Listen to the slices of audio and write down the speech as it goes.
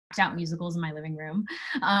out musicals in my living room.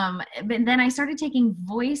 But then I started taking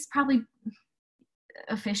voice probably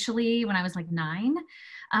officially when I was like 9.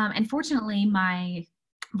 And fortunately, my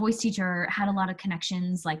voice teacher had a lot of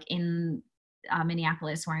connections like in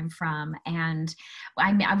Minneapolis, where I'm from. And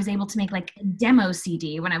I was able to make like a demo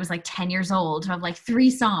CD when I was like 10 years old of like 3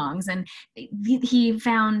 songs. And he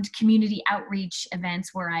found community outreach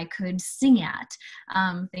events where I could sing at,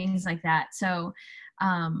 things like that. So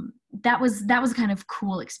that was a kind of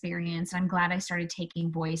cool experience. I'm glad I started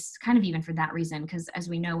taking voice kind of even for that reason, because as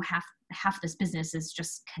we know, half this business is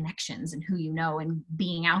just connections and who you know and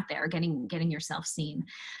being out there, getting yourself seen.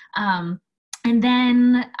 And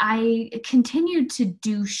then I continued to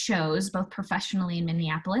do shows both professionally in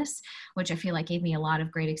Minneapolis, which I feel like gave me a lot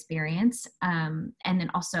of great experience. And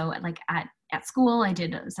then also like at school, I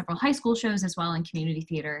did several high school shows as well in community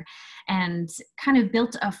theater, and kind of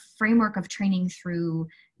built a framework of training through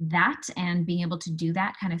that and being able to do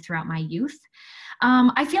that kind of throughout my youth.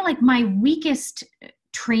 I feel like my weakest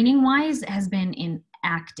training wise has been in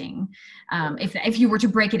acting. If you were to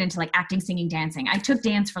break it into like acting, singing, dancing, I took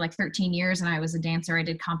dance for like 13 years and I was a dancer. I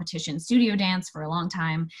did competition studio dance for a long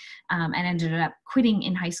time, and ended up quitting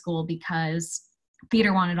in high school because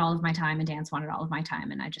theater wanted all of my time and dance wanted all of my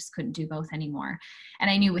time, and I just couldn't do both anymore. And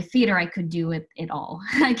I knew with theater I could do it all.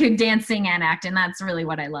 I could dance, sing, and act, and that's really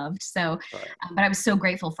what I loved. So, but I was so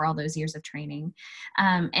grateful for all those years of training.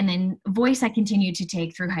 And then voice I continued to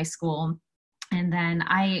take through high school. And then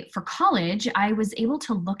for college, I was able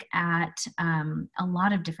to look at a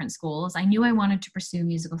lot of different schools. I knew I wanted to pursue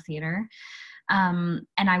musical theater. And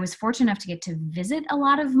I was fortunate enough to get to visit a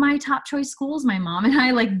lot of my top choice schools. My mom and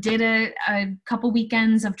I like did a couple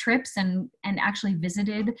weekends of trips and actually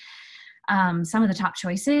visited some of the top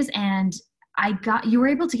choices. And you were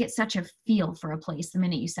able to get such a feel for a place the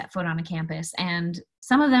minute you set foot on a campus. And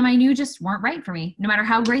some of them I knew just weren't right for me. No matter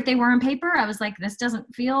how great they were on paper, I was like, this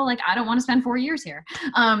doesn't feel like I don't want to spend 4 years here.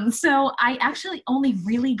 So I actually only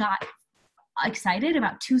really got excited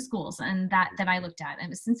about 2 schools and that I looked at. And it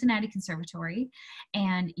was Cincinnati Conservatory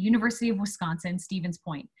and University of Wisconsin, Stevens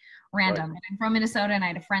Point. Random. Right. And I'm from Minnesota, and I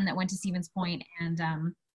had a friend that went to Stevens Point, and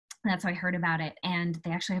that's how I heard about it. And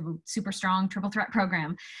they actually have a super strong triple threat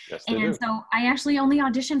program. Yes, they do. So I actually only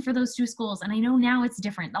auditioned for those 2 schools. And I know now it's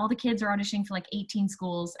different. All the kids are auditioning for like 18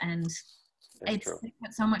 schools, and they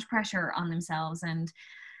put so much pressure on themselves. And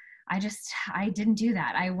I didn't do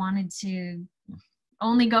that. I wanted to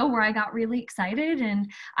only go where I got really excited,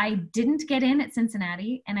 and I didn't get in at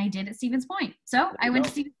Cincinnati, and I did at Stevens Point. So I went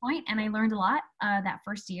to Stevens Point and I learned a lot that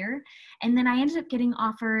first year. And then I ended up getting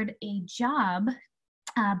offered a job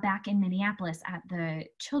back in Minneapolis at the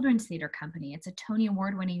Children's Theater Company. It's a Tony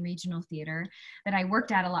Award-winning regional theater that I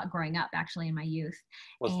worked at a lot growing up, actually, in my youth.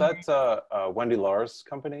 Was that Wendy Lahr's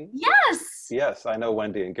company? Yes! Yes, I know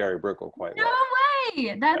Wendy and Gary Brickle quite well. No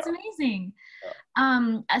way! That's amazing.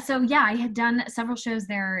 Yeah. So yeah, I had done several shows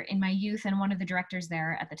there in my youth, and one of the directors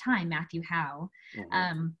there at the time, Matthew Howe,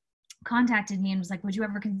 contacted me and was like, would you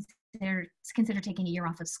ever consider taking a year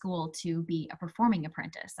off of school to be a performing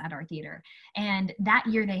apprentice at our theater? And that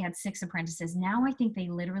year they had 6 apprentices. Now I think they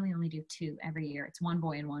literally only do 2 every year. It's 1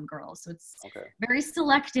 boy and 1 girl. So it's a very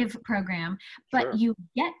selective program, but you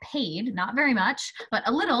get paid, not very much, but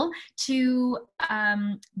a little, to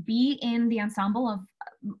be in the ensemble of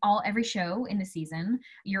every show in the season.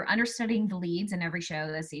 You're understudying the leads in every show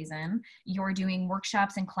this season. You're doing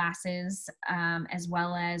workshops and classes, as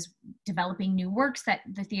well as developing new works that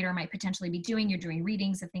the theater might potentially be doing. You're doing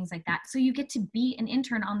readings of things like that. So you get to be an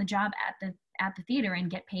intern on the job at the theater and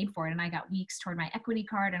get paid for it. And I got weeks toward my equity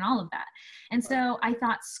card and all of that. And so I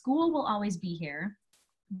thought, school will always be here.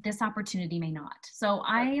 This opportunity may not. So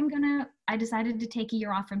I decided to take a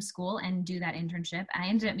year off from school and do that internship. I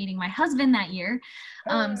ended up meeting my husband that year.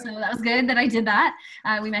 So that was good that I did that.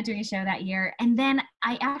 We met doing a show that year. And then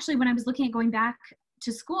I actually, when I was looking at going back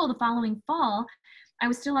to school the following fall, I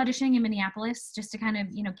was still auditioning in Minneapolis just to kind of,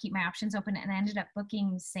 keep my options open. And I ended up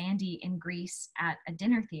booking Sandy in Greece at a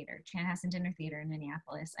dinner theater, Chanhassen Dinner Theater in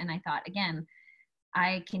Minneapolis. And I thought, again,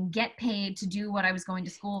 I can get paid to do what I was going to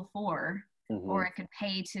school for, or I could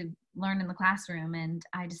pay to learn in the classroom. And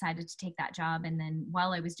I decided to take that job. And then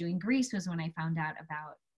while I was doing Greece was when I found out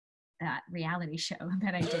about that reality show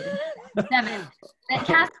that I did in 2007 that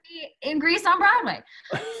cast me in Greece on Broadway.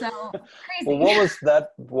 So crazy. Well,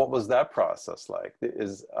 what was that process like? Did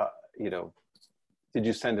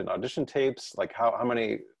you send in audition tapes? Like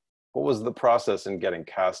what was the process in getting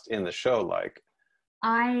cast in the show like?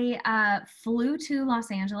 I flew to Los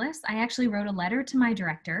Angeles. I actually wrote a letter to my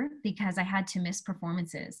director because I had to miss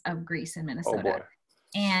performances of Grease in Minnesota. Oh boy.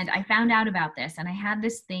 And I found out about this, and I had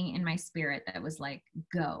this thing in my spirit that was like,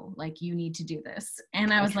 go, like, you need to do this.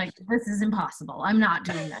 And I was like, this is impossible. I'm not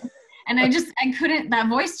doing this. And I couldn't, that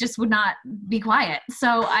voice just would not be quiet.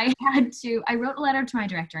 So I wrote a letter to my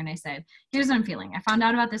director and I said, here's what I'm feeling. I found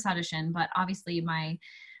out about this audition, but obviously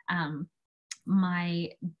my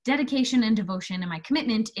dedication and devotion and my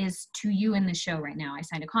commitment is to you in the show right now. I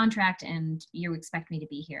signed a contract and you expect me to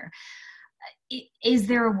be here. Is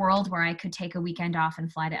there a world where I could take a weekend off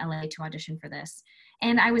and fly to LA to audition for this?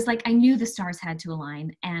 And I was like, I knew the stars had to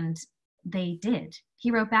align, and they did. He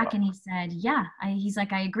wrote back and he said, yeah, he's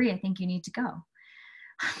like, I agree. I think you need to go.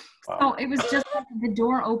 So it was just like the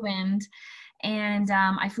door opened, and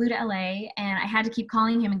I flew to LA, and I had to keep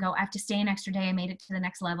calling him and go, I have to stay an extra day. I made it to the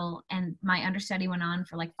next level. And my understudy went on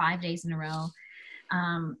for like 5 days in a row.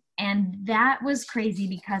 And that was crazy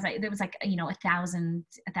because there was like, 1,000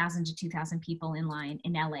 to 2,000 people in line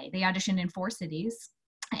in LA. They auditioned in 4 cities,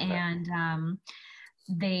 and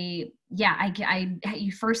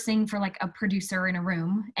you first sing for like a producer in a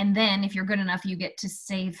room, and then if you're good enough, you get to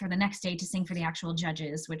stay for the next day to sing for the actual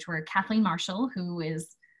judges, which were Kathleen Marshall, who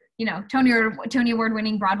is Tony Award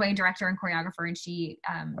winning Broadway director and choreographer, and she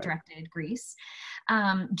directed Grease.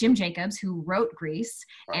 Jim Jacobs, who wrote Grease,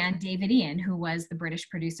 and David Ian, who was the British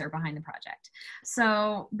producer behind the project.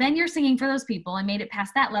 So then you're singing for those people. I made it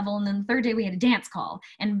past that level, and then the third day we had a dance call.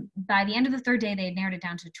 And by the end of the third day, they had narrowed it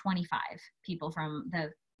down to 25 people from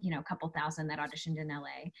the couple thousand that auditioned in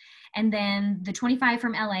LA. And then the 25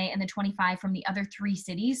 from LA and the 25 from the other 3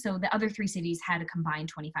 cities. So the other 3 cities had a combined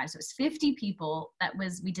 25. So it was 50 people.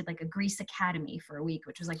 We did like a Grease Academy for a week,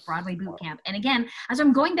 which was like Broadway boot camp. And again, as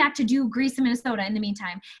I'm going back to do Grease in Minnesota in the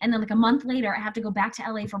meantime, and then like a month later, I have to go back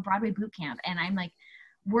to LA for Broadway boot camp. And I'm like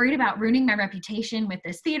worried about ruining my reputation with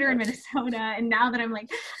this theater in Minnesota. And now that I'm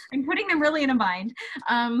putting them really in a bind.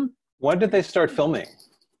 When did they start filming?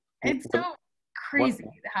 It's so crazy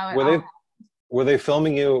how were they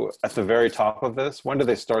filming you at the very top of this? When did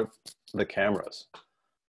they start the cameras?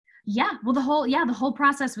 Yeah, well, the whole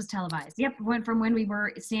process was televised. Yep, went from when we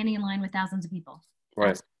were standing in line with thousands of people. Right.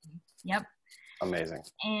 Absolutely. Yep. Amazing.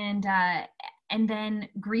 And then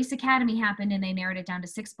Grease Academy happened, and they narrowed it down to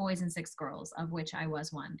 6 boys and 6 girls, of which I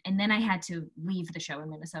was one. And then I had to leave the show in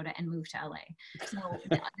Minnesota and move to LA. So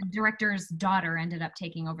the director's daughter ended up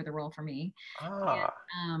taking over the role for me.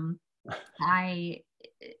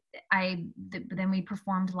 And, then we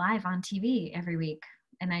performed live on TV every week,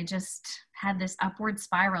 and I just had this upward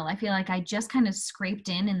spiral. I feel like I just kind of scraped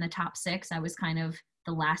in the top 6. I was kind of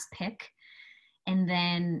the last pick, and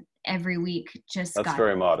then every week that's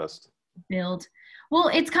very modest. Build. Well,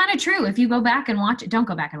 it's kind of true. If you go back and watch it, don't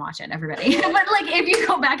go back and watch it, everybody. But like, if you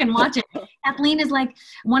go back and watch it, Kathleen is like,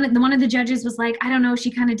 one of the judges was like, I don't know,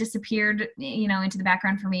 she kind of disappeared, into the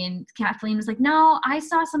background for me. And Kathleen was like, no, I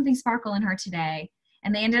saw something sparkle in her today.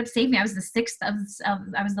 And they ended up saving me. I was the 6th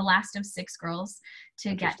I was the last of 6 girls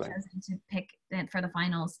to get chosen to pick for the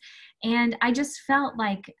finals. And I just felt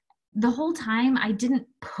like the whole time I didn't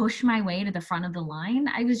push my way to the front of the line.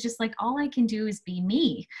 I was just like, all I can do is be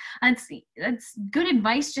me. That's good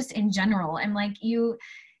advice just in general. I'm like,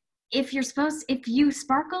 if you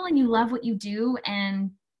sparkle and you love what you do,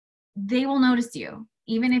 and they will notice you,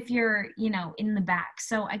 even if you're, in the back.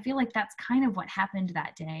 So I feel like that's kind of what happened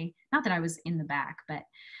that day. Not that I was in the back, but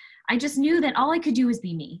I just knew that all I could do was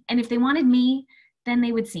be me. And if they wanted me, then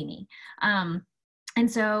they would see me. And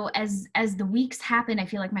so as the weeks happened, I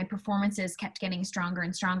feel like my performances kept getting stronger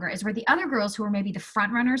and stronger, as were the other girls who were maybe the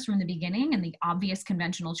front runners from the beginning and the obvious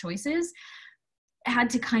conventional choices had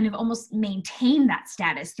to kind of almost maintain that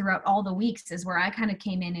status throughout all the weeks, is where I kind of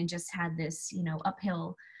came in and just had this,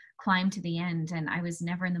 uphill climb to the end. And I was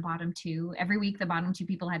never in the bottom 2. Every week, the bottom 2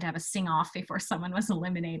 people had to have a sing off before someone was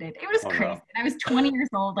eliminated. It was crazy. No. And I was 20 years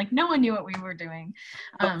old. Like, no one knew what we were doing.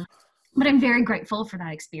 But I'm very grateful for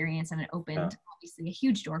that experience, and it opened obviously a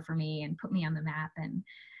huge door for me and put me on the map. And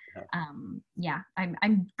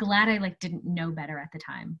I'm glad I didn't know better at the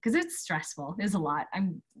time, because it's stressful. It's a lot.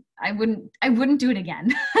 I wouldn't do it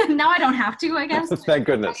again. Now I don't have to, I guess. Thank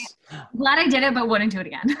goodness. I'm glad I did it, but wouldn't do it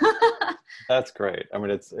again. That's great. I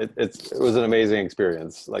mean, it was an amazing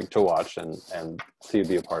experience, to watch and see you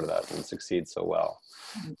be a part of that and succeed so well.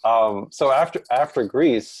 So after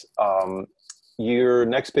Grease, your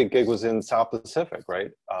next big gig was in South Pacific, right?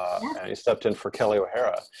 And you stepped in for Kelly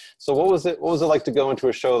O'Hara. So what was it like to go into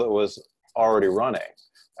a show that was already running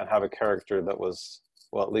and have a character that was,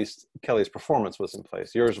 well, at least Kelly's performance was in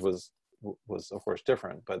place. Yours was of course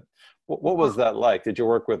different, but what was that like? Did you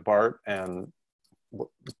work with Bart? And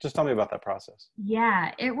just tell me about that process.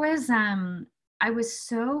 Yeah, it was, I was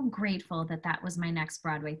so grateful that that was my next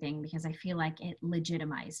Broadway thing, because I feel like it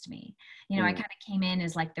legitimized me. You know, I kind of came in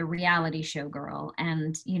as like the reality show girl,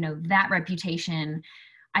 and, you know, that reputation,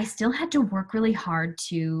 I still had to work really hard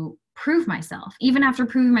to prove myself. Even after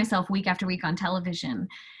proving myself week after week on television,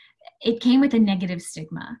 it came with a negative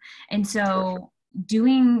stigma. And so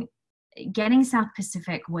getting South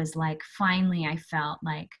Pacific was like, finally I felt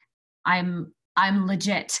like I'm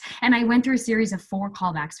legit. And I went through a series of 4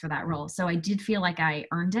 callbacks for that role. So I did feel like I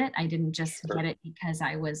earned it. I didn't just get it because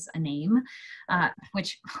I was a name,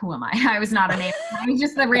 which, who am I? I was not a name. I was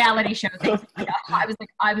just the reality show thing.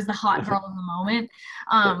 I was the hot girl in the moment.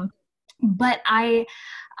 But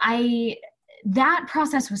that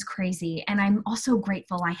process was crazy. And I'm also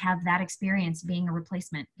grateful I have that experience being a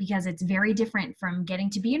replacement, because it's very different from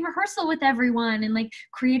getting to be in rehearsal with everyone and like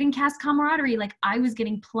creating cast camaraderie. Like, I was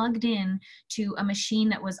getting plugged in to a machine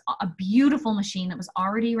that was a beautiful machine that was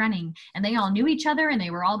already running, and they all knew each other and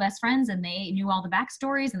they were all best friends and they knew all the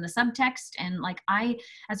backstories and the subtext. And like,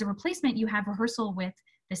 as a replacement, you have rehearsal with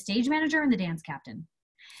the stage manager and the dance captain.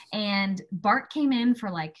 And Bart came in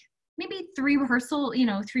for like maybe 3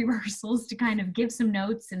 rehearsals to kind of give some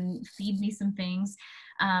notes and feed me some things.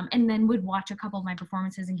 And then would watch a couple of my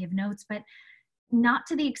performances and give notes, but not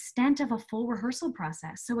to the extent of a full rehearsal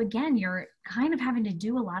process. So again, you're kind of having to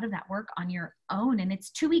do a lot of that work on your own. And it's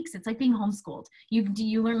 2 weeks. It's like being homeschooled.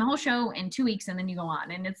 You learn the whole show in 2 weeks and then you go on.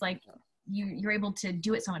 And it's like, you're able to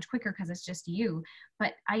do it so much quicker because it's just you.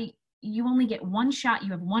 But you only get one shot. You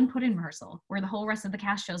have one put in rehearsal where the whole rest of the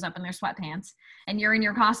cast shows up in their sweatpants and you're in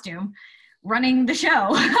your costume running the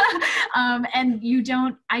show. And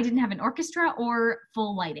I didn't have an orchestra or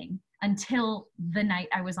full lighting until the night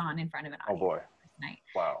I was on in front of an audience. Oh boy. Night.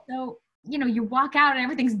 Wow. So, you know, you walk out and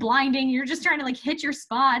everything's blinding. You're just trying to like hit your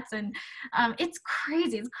spots, and it's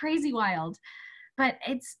crazy. It's crazy wild, but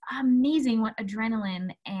it's amazing what adrenaline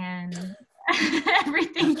and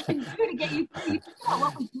everything can do to get you through. You think about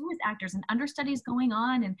what we do as actors, and understudies going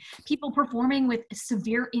on and people performing with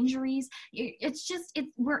severe injuries.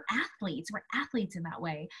 We're athletes. We're athletes in that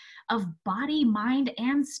way of body, mind,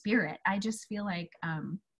 and spirit. I just feel like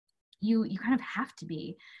you kind of have to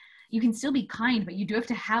be. You can still be kind, but you do have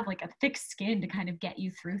to have like a thick skin to kind of get you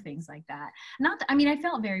through things like that. I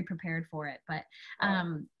felt very prepared for it, but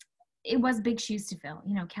it was big shoes to fill.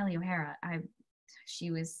 You know, Kelly O'Hara, she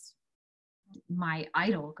was my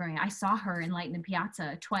idol growing up. I saw her in Light in the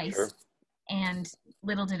Piazza twice. Sure. And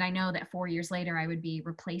little did I know that 4 years later I would be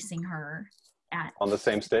replacing her on the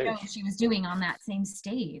same stage. She was doing on that same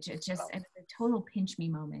stage. It was a total pinch me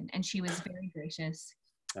moment. And she was very gracious.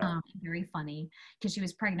 Very funny, because she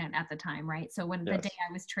was pregnant at the time, right? So when the day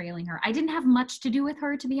I was trailing her, I didn't have much to do with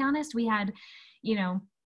her, to be honest. We had,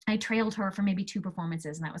 I trailed her for maybe 2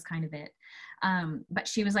 performances, and that was kind of it. But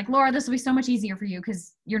she was like, Laura, this will be so much easier for you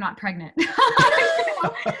because you're not pregnant.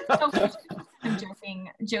 So I'm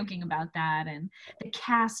joking about that. And the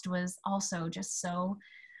cast was also just so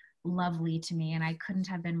lovely to me, and I couldn't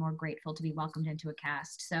have been more grateful to be welcomed into a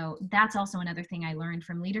cast. So that's also another thing I learned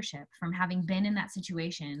from leadership, from having been in that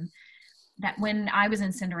situation, that when I was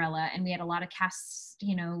in Cinderella and we had a lot of casts,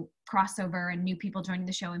 crossover and new people joining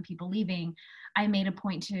the show and people leaving, I made a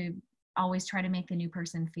point to always try to make the new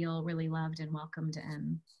person feel really loved and welcomed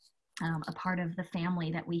and a part of the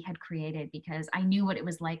family that we had created, because I knew what it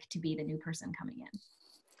was like to be the new person coming in.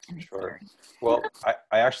 Sure. Well,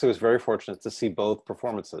 I actually was very fortunate to see both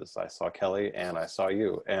performances. I saw Kelly and I saw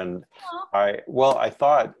you. And I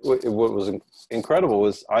thought what was incredible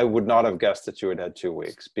was I would not have guessed that you had 2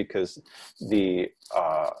 weeks, because the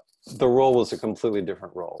role was a completely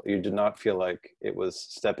different role. You did not feel like it was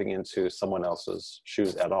stepping into someone else's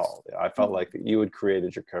shoes at all. I felt like you had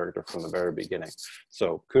created your character from the very beginning.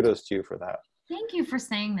 So kudos to you for that. Thank you for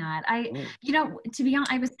saying that. To be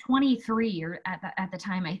honest, I was 23 at the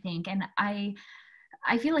time, I think. And I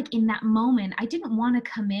feel like in that moment, I didn't want to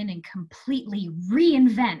come in and completely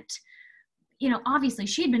reinvent. Obviously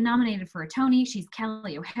she had been nominated for a Tony. She's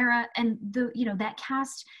Kelly O'Hara. And that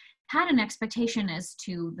cast had an expectation as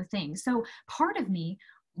to the thing. So part of me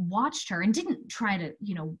watched her and didn't try to,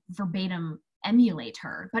 verbatim emulate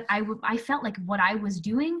her, but I felt like what I was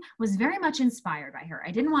doing was very much inspired by her.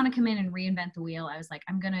 I didn't want to come in and reinvent the wheel. I was like,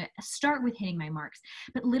 I'm going to start with hitting my marks.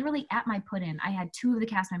 But literally at my put-in, I had 2 of the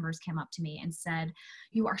cast members come up to me and said,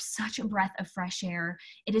 you are such a breath of fresh air.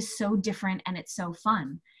 It is so different and it's so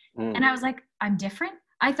fun. And I was like, I'm different?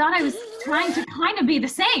 I thought I was trying to kind of be the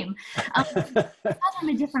same. Because I'm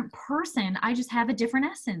a different person, I just have a different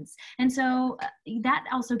essence. And so that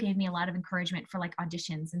also gave me a lot of encouragement for like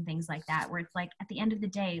auditions and things like that, where it's like, at the end of the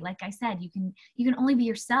day, like I said, you can only be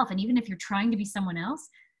yourself. And even if you're trying to be someone else,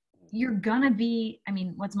 you're gonna be, I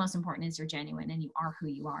mean, what's most important is you're genuine and you are who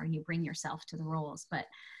you are and you bring yourself to the roles. But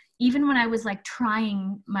even when I was like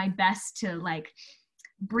trying my best to like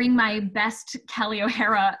bring my best Kelly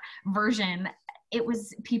O'Hara version, it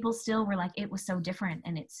was, people still were like, it was so different.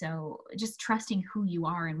 And it's so, just trusting who you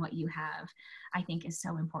are and what you have, I think is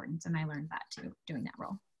so important. And I learned that too, doing that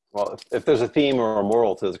role. Well, if there's a theme or a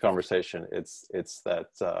moral to this conversation, it's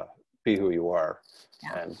that be who you are.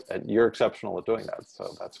 Yeah. And you're exceptional at doing that.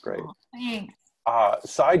 So that's great. Oh, thanks.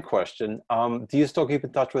 Side question. Do you still keep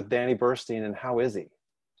in touch with Danny Burstein, and how is he?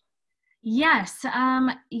 Yes.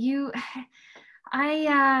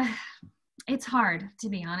 It's hard, to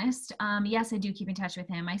be honest. Yes, I do keep in touch with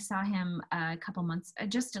him. I saw him a couple months,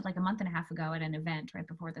 just like a month and a half ago at an event right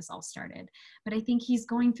before this all started. But I think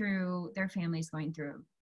their family's going through a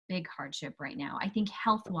big hardship right now. I think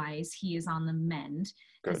health-wise, he is on the mend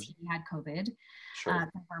because he had COVID,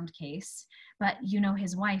 confirmed case. But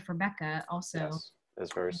his wife, Rebecca, also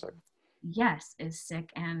is very sick. Yes, is sick,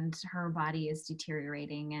 and her body is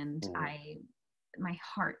deteriorating, and my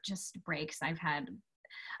heart just breaks. I've had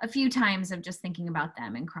a few times of just thinking about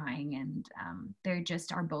them and crying, and they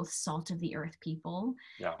just are both salt of the earth people,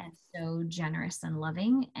 and so generous and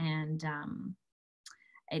loving, and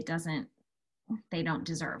they don't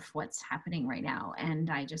deserve what's happening right now. And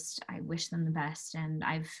I wish them the best. And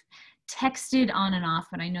I've texted on and off,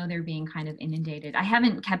 but I know they're being kind of inundated. I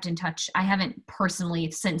haven't kept in touch. I haven't personally,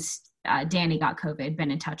 since Danny got COVID,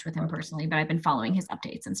 been in touch with him personally, but I've been following his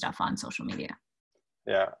updates and stuff on social media.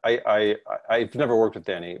 Yeah, I've never worked with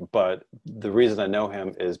Danny, but the reason I know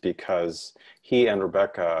him is because he and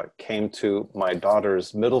Rebecca came to my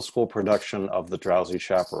daughter's middle school production of The Drowsy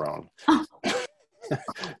Chaperone.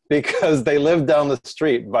 Because they lived down the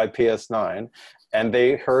street by PS9, and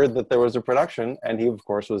they heard that there was a production, and he, of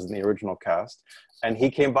course, was in the original cast, and he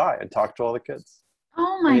came by and talked to all the kids.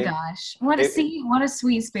 Oh my gosh. What a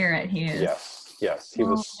sweet spirit he is. Yes. He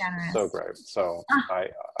was generous. So great. So I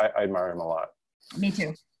admire him a lot. Me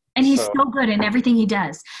too. And he's so good in everything he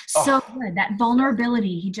does. So good. That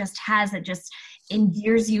vulnerability he just has that just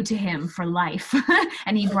endears you to him for life.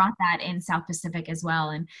 And he brought that in South Pacific as well.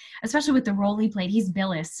 And especially with the role he played, he's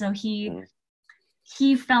Billis. So he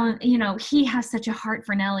fell, he has such a heart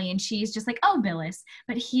for Nellie, and she's just like, oh, Billis.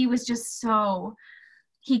 But he was just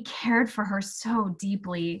he cared for her so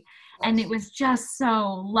deeply. And it was just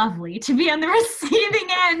so lovely to be on the receiving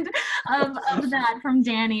end of that from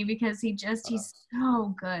Danny, because he's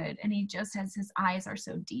so good. And he just his eyes are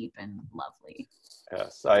so deep and lovely.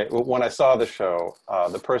 Yes. When I saw the show,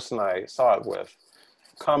 the person I saw it with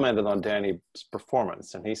commented on Danny's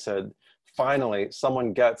performance, and he said, finally,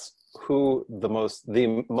 someone gets who the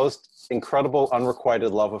most incredible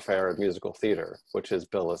unrequited love affair in musical theater, which is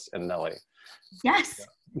Billis and Nellie. Yes. Yeah.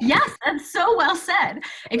 Yes, that's so well said.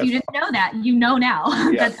 If you didn't know that, you know now.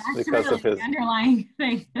 Yes, that's because really of his the underlying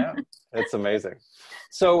thing. Yeah, it's amazing.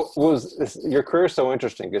 So your career is so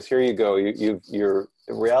interesting, because here you go, you're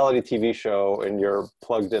a reality TV show and you're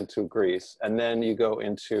plugged into Grease, and then you go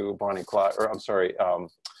into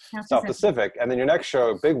South Pacific, and then your next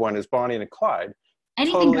show, a big one, is Bonnie and Clyde.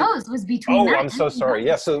 Anything Goes was between that. Oh, I'm so sorry.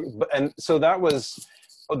 Yeah,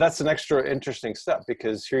 that's an extra interesting step,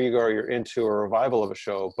 because here you go, you're into a revival of a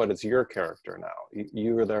show, but it's your character now.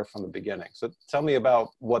 You were there from the beginning. So tell me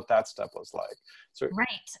about what that step was like. Right.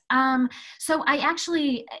 So I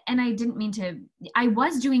actually, and I didn't mean to, I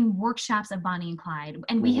was doing workshops of Bonnie and Clyde,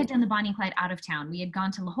 and we had done the Bonnie and Clyde out of town. We had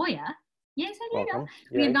gone to La Jolla. Yes, there you go.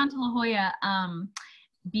 We had gone to La Jolla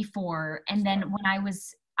before. And then when I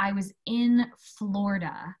was in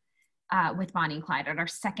Florida with Bonnie and Clyde at our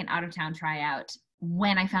second out of town tryout,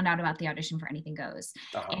 when I found out about the audition for Anything Goes.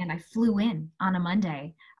 And I flew in on a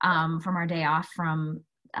Monday from our day off from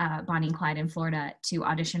Bonnie and Clyde in Florida to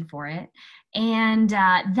audition for it. And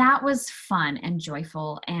that was fun and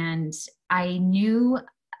joyful. And I knew,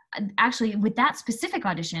 actually, with that specific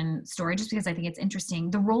audition story, just because I think it's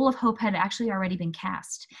interesting, the role of Hope had actually already been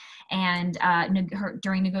cast. And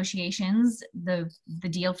during negotiations, the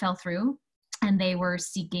deal fell through, and they were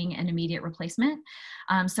seeking an immediate replacement.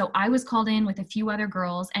 So I was called in with a few other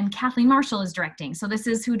girls, and Kathleen Marshall is directing. So this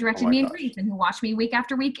is who directed me in Grease and who watched me week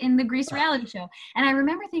after week in the Grease reality show. And I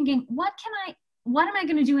remember thinking, what am I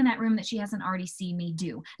going to do in that room that she hasn't already seen me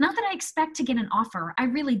do? Not that I expect to get an offer. I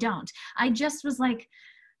really don't. I just was like,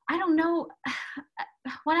 I don't know.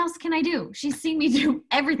 What else can I do? She's seen me do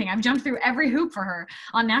everything. I've jumped through every hoop for her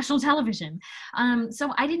on national television.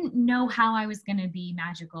 So I didn't know how I was going to be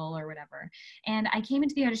magical or whatever. And I came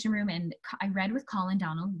into the audition room, and I read with Colin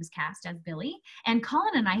Donnell, who was cast as Billy. And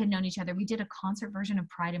Colin and I had known each other. We did a concert version of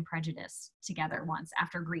Pride and Prejudice together once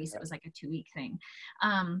after Grease. It was like a 2-week thing.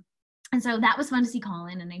 And so that was fun to see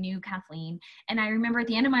Colin, and I knew Kathleen. And I remember at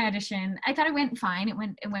the end of my audition, I thought it went fine. It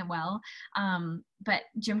went well. But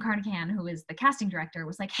Jim Carnahan, who was the casting director,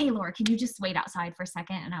 was like, "Hey, Laura, can you just wait outside for a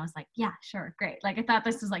second?" And I was like, "Yeah, sure, great." Like, I thought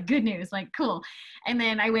this was like good news, like cool. And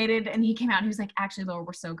then I waited, and he came out and he was like, "Actually, Laura,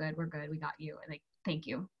 we're so good. We're good. We got you." Like, thank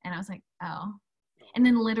you. And I was like, "Oh." And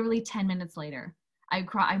then literally 10 minutes later, I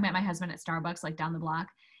met my husband at Starbucks, like down the block.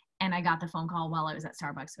 And I got the phone call while I was at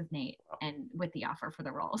Starbucks with Nate and with the offer for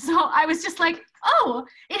the role. So I was just like, oh,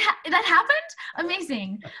 that happened?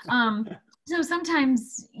 Amazing. So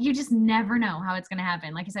sometimes you just never know how it's going to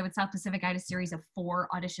happen. Like I said, with South Pacific, I had a series of 4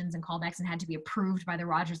 auditions and callbacks and had to be approved by the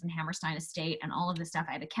Rodgers and Hammerstein estate and all of this stuff.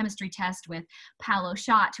 I had a chemistry test with Paolo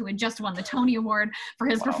Schott, who had just won the Tony Award for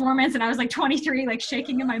his performance. And I was like 23, like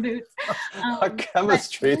shaking in my boots. A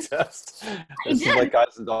chemistry test. This is like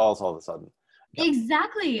Guys and Dolls all of a sudden. Yep.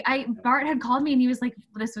 Exactly. Bart had called me and he was like,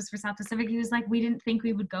 this was for South Pacific. He was like, we didn't think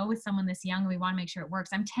we would go with someone this young. We want to make sure it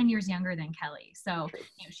works. I'm 10 years younger than Kelly. So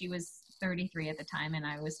she was 33 at the time and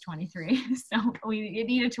I was 23. So it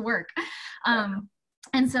needed to work.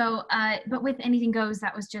 And so, but with Anything Goes,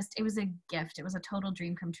 it was a gift. It was a total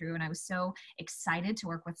dream come true. And I was so excited to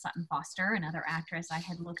work with Sutton Foster, another actress I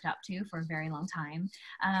had looked up to for a very long time,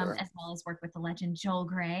 as well as work with the legend Joel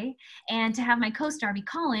Grey. And to have my co-star be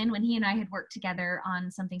Colin, when he and I had worked together on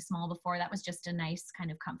something small before, that was just a nice kind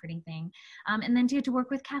of comforting thing. And then to get to work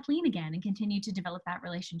with Kathleen again and continue to develop that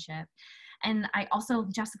relationship. And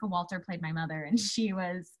Jessica Walter played my mother, and she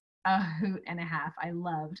was a hoot and a half. I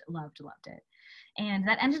loved it. And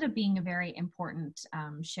that ended up being a very important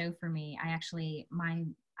show for me.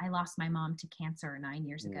 I lost my mom to cancer 9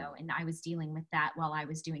 years ago, and I was dealing with that while I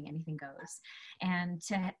was doing Anything Goes. And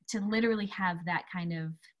to literally have that kind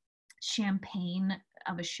of champagne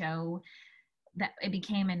of a show, that it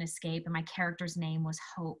became an escape, and my character's name was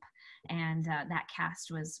Hope, and that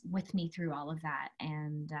cast was with me through all of that,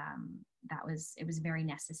 and it was very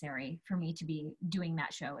necessary for me to be doing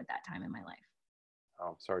that show at that time in my life. Oh,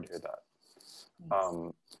 I'm sorry to hear that.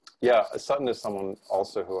 Yeah, Sutton is someone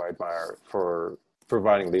also who I admire for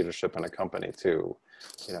providing leadership in a company too.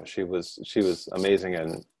 You know, she was amazing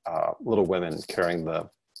in Little Women, carrying the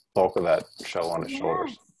bulk of that show on her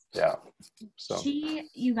shoulders. Yeah. So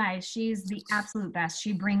she's the absolute best.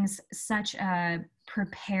 She brings such a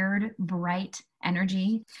prepared, bright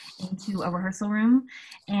energy into a rehearsal room,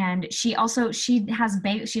 and she does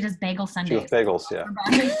bagel Sundays. She does bagels, yeah.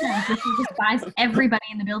 So she just buys everybody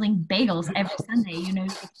in the building bagels every Sunday. You know, you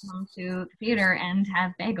come to the theater and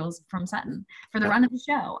have bagels from Sutton for the run of the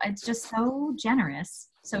show. It's just so generous,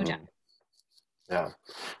 generous. Yeah.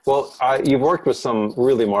 Well, you've worked with some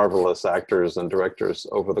really marvelous actors and directors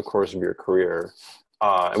over the course of your career.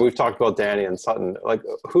 And we've talked about Danny and Sutton. Like,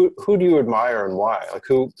 who do you admire and why? Like,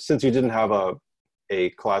 since you didn't have a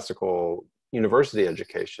classical university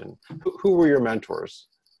education, who were your mentors?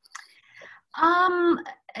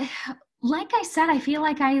 Like I said, I feel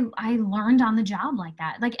like I learned on the job like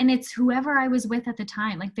that. Like, and it's whoever I was with at the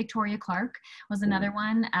time. Like Victoria Clark was another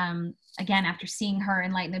one. Again, after seeing her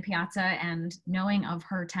in Light in the Piazza and knowing of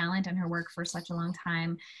her talent and her work for such a long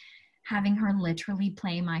time, having her literally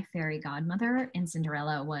play my fairy godmother in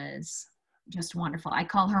Cinderella was just wonderful. I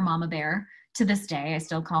call her Mama Bear to this day. I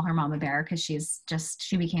still call her Mama Bear because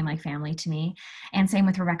she became like family to me. And same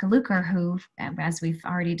with Rebecca Luker, who, as we've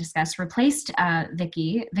already discussed, replaced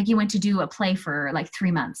Vicky. Vicky went to do a play for like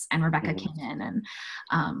 3 months, and Rebecca came in,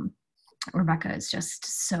 and Rebecca is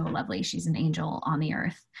just so lovely. She's an angel on the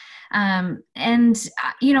earth. And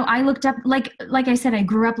you know, I looked up, like I said, I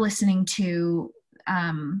grew up listening to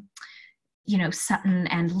you know, Sutton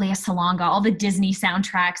and Lea Salonga, all the Disney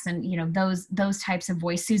soundtracks, and you know, those types of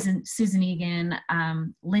voice. Susan Egan,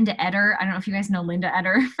 Linda Eder. I don't know if you guys know Linda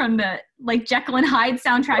Eder from the like Jekyll and Hyde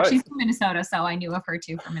soundtrack. Right. She's from Minnesota, so I knew of her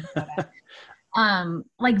too from Minnesota.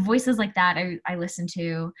 Like voices like that I listened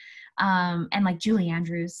to, and like Julie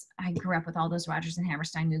Andrews. I grew up with all those Rodgers and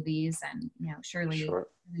Hammerstein movies, and you know, Shirley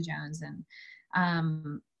Jones,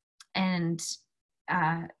 and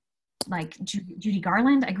like Judy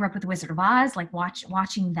Garland. I grew up with The Wizard of Oz, like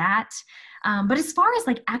watching that. But as far as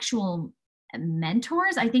like actual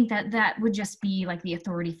mentors, I think that would just be like the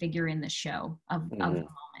authority figure in the show of the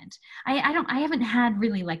moment. I haven't had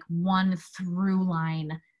really like one through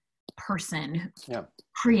line person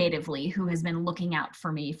creatively who has been looking out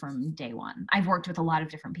for me from day one. I've worked with a lot of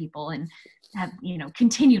different people and have, you know,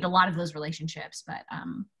 continued a lot of those relationships, but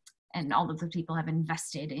and all of the people have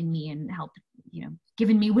invested in me and helped, you know,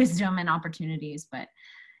 given me wisdom and opportunities. But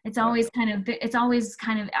it's always kind of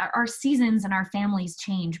our seasons and our families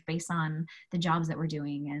change based on the jobs that we're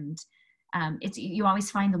doing. And you always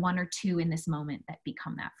find the one or two in this moment that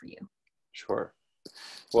become that for you. Sure.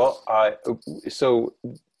 Well, so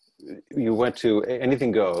you went to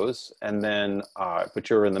Anything Goes, and then, but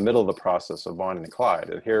you're in the middle of the process of Bonnie and Clyde,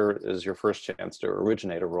 and here is your first chance to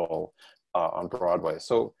originate a role on Broadway.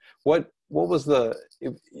 So what was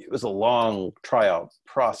it was a long tryout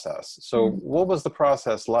process. So what was the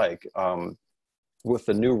process like with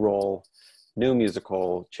the new role, new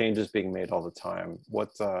musical, changes being made all the time?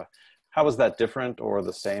 How was that different or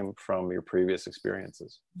the same from your previous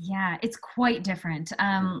experiences? Yeah, it's quite different.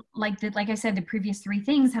 Like I said, the previous three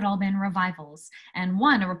things had all been revivals, and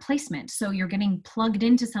one a replacement. So you're getting plugged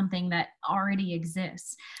into something that already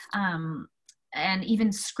exists. And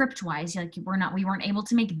even script-wise, like we weren't able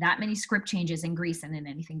to make that many script changes in Grease and in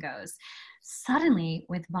Anything Goes. Suddenly,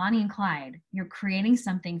 with Bonnie and Clyde, you're creating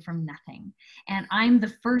something from nothing, and I'm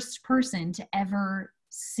the first person to ever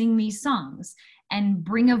sing these songs and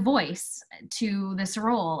bring a voice to this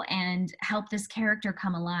role and help this character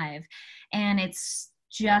come alive. And it's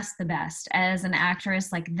just the best. As an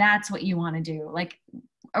actress, like, that's what you want to do. Like,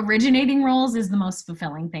 originating roles is the most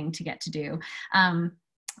fulfilling thing to get to do.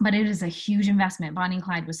 But it is a huge investment. Bonnie and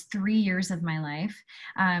Clyde was 3 years of my life,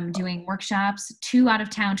 doing workshops, 2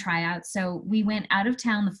 out-of-town tryouts. So we went out of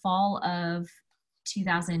town the fall of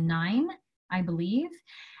 2009, I believe.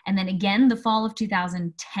 And then again, the fall of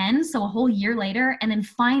 2010, so a whole year later. And then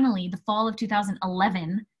finally, the fall of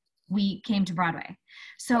 2011, we came to Broadway.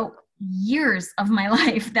 So years of my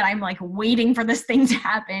life that I'm like waiting for this thing to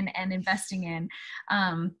happen and investing in.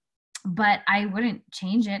 But I wouldn't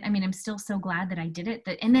change it. I mean, I'm still so glad that I did it.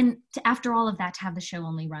 And then after all of that, to have the show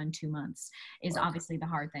only run 2 months is obviously the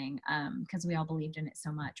hard thing, because we all believed in it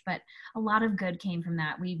so much. But a lot of good came from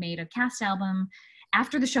that. We made a cast album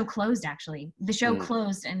after the show closed, actually. The show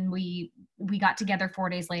closed, and we got together 4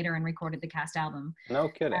 days later and recorded the cast album. No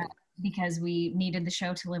kidding. Because we needed the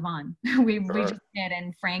show to live on. we just did.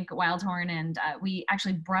 And Frank Wildhorn and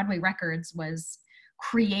Broadway Records was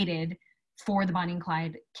created for the Bonnie and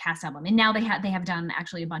Clyde cast album. And now they have done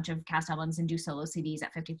actually a bunch of cast albums and do solo CDs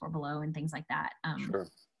at 54 Below and things like that.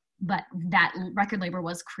 But that record label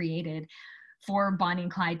was created for Bonnie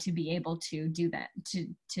and Clyde to be able to do that,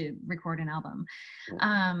 to record an album.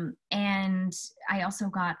 And I also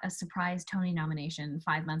got a surprise Tony nomination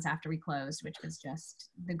 5 months after we closed, which was just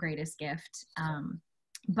the greatest gift.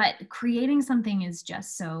 But creating something is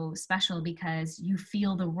just so special because you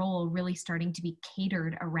feel the role really starting to be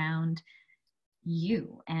catered around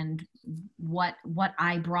you and what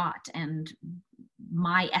I brought and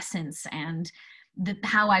my essence and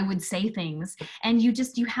how I would say things. And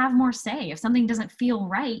you have more say. If something doesn't feel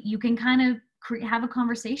right, you can kind of have a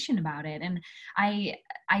conversation about it. And I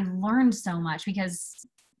learned so much because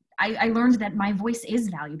I learned that my voice is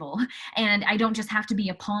valuable, and I don't just have to be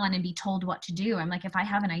a pawn and be told what to do. I'm like, if I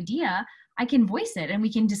have an idea, I can voice it and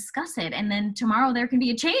we can discuss it. And then tomorrow there can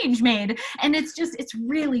be a change made. And it's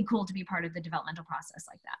really cool to be part of the developmental process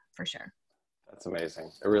like that, for sure. That's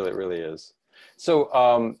amazing. It really, really is.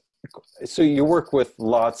 So, so you work with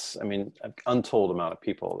an untold amount of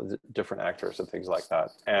people, different actors and things like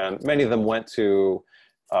that. And many of them went to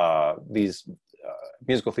these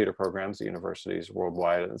musical theater programs at universities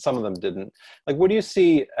worldwide, and some of them didn't. Like, what do you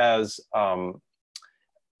see as the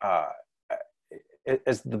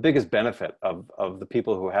biggest benefit of the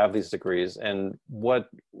people who have these degrees, and what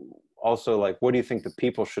do you think the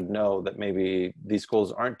people should know that maybe these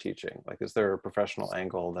schools aren't teaching? Like, is there a professional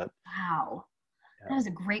angle that? Wow. That is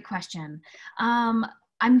a great question.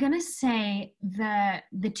 I'm going to say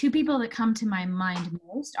the 2 people that come to my mind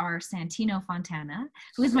most are Santino Fontana,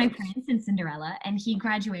 who is my prince in Cinderella, and he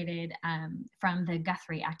graduated from the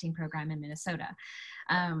Guthrie acting program in Minnesota.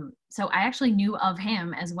 So I actually knew of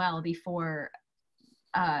him as well before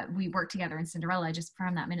we worked together in Cinderella, just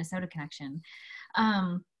from that Minnesota connection.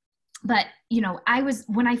 But,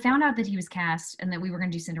 when I found out that he was cast and that we were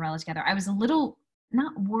going to do Cinderella together, I was a little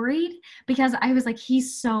not worried, because I was like,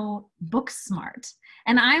 he's so book smart.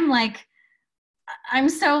 And I'm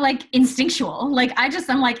so like instinctual.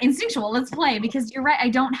 I'm like instinctual, let's play, because you're right. I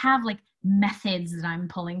don't have like methods that I'm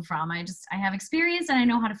pulling from. I have experience and I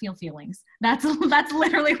know how to feel feelings. That's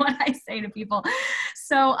literally what I say to people.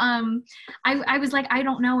 So I was like, I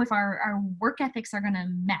don't know if our work ethics are going to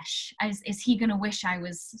mesh. Is he going to wish I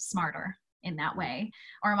was smarter in that way?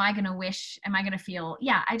 Or am I going to feel,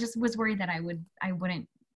 I just was worried that I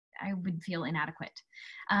would feel inadequate.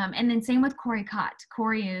 And then same with Corey Cott.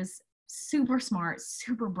 Corey is super smart,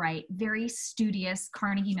 super bright, very studious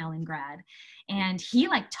Carnegie Mellon grad. And he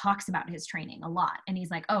like talks about his training a lot. And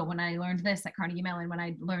he's like, oh, when I learned this at Carnegie Mellon, when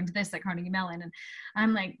I learned this at Carnegie Mellon. And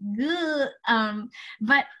I'm like, ugh.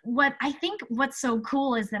 But what I think what's so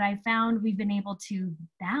cool is that I found we've been able to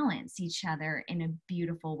balance each other in a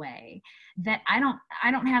beautiful way, that I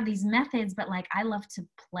don't have these methods, but like I love to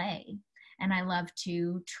play. And I love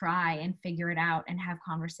to try and figure it out and have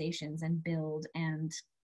conversations and build and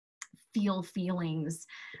feel feelings.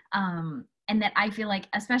 And that I feel like,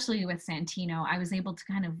 especially with Santino, I was able to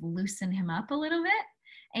kind of loosen him up a little bit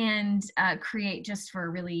and create just for a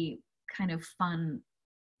really kind of fun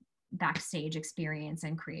backstage experience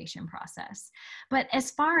and creation process. But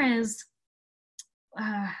as far as,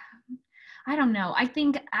 I don't know, I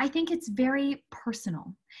think it's very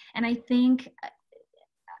personal. And I think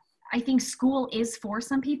school is for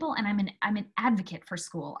some people, and I'm an advocate for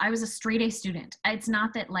school. I was a straight A student. It's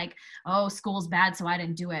not that like, oh, school's bad, so I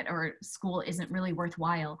didn't do it, or school isn't really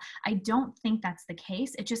worthwhile. I don't think that's the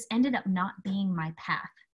case. It just ended up not being my path.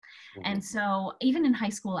 Mm-hmm. And so even in high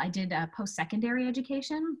school, I did post-secondary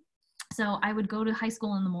education. So I would go to high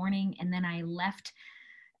school in the morning, and then I left.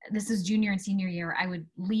 This is junior and senior year. I would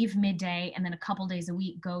leave midday, and then a couple days a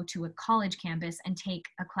week go to a college campus and take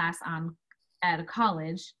a class at a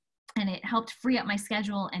college. And it helped free up my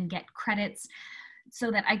schedule and get credits so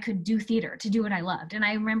that I could do theater, to do what I loved. And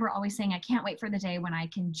I remember always saying, I can't wait for the day when I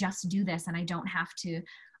can just do this and I don't have to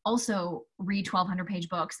also read 1,200-page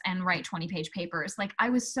books and write 20-page papers. Like, I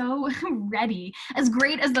was so ready, as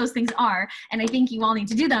great as those things are, and I think you all need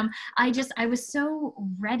to do them. I was so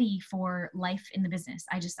ready for life in the business.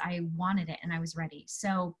 I wanted it and I was ready.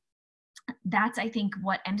 So that's, I think,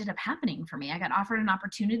 what ended up happening for me. I got offered an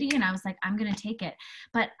opportunity and I was like, I'm going to take it.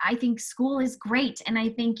 But I think school is great. And I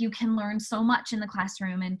think you can learn so much in the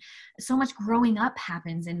classroom, and so much growing up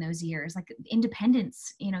happens in those years, like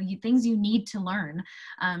independence, things you need to learn,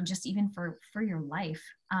 just even for your life.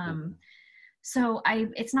 So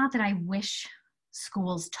it's not that I wish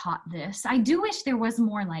schools taught this. I do wish there was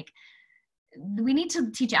more like, we need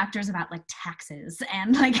to teach actors about like taxes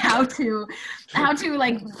and like how to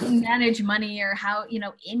like manage money, or how,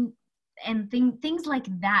 things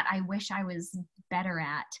like that. I wish I was better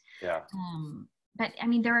at. Yeah. But I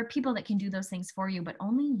mean, there are people that can do those things for you, but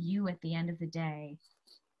only you at the end of the day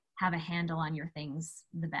have a handle on your things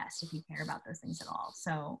the best, if you care about those things at all.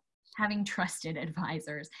 So having trusted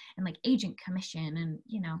advisors and like agent commission, and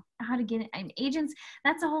how to get it. And agents,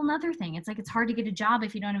 that's a whole nother thing. It's like, it's hard to get a job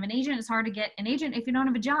if you don't have an agent. It's hard to get an agent if you don't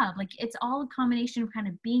have a job. Like, it's all a combination of kind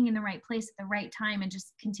of being in the right place at the right time and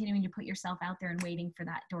just continuing to put yourself out there and waiting for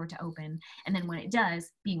that door to open. And then when it does,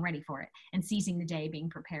 being ready for it and seizing the day, being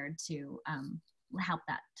prepared to help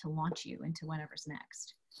that to launch you into whatever's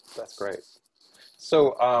next. That's great.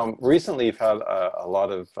 So recently you've had a lot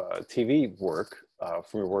of TV work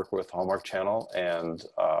from your work with Hallmark Channel and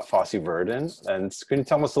Fosse Verdon. And can you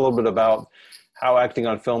tell us a little bit about how acting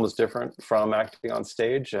on film is different from acting on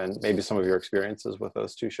stage, and maybe some of your experiences with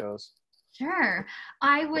those two shows? Sure.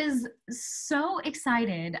 I was so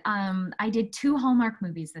excited. I did 2 Hallmark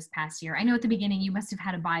movies this past year. I know at the beginning you must have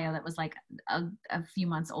had a bio that was like a few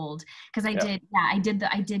months old, because I did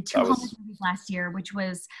 2 Hallmark movies last year, which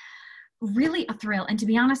was really a thrill. And to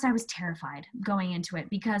be honest, I was terrified going into it,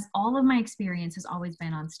 because all of my experience has always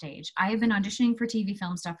been on stage. I have been auditioning for TV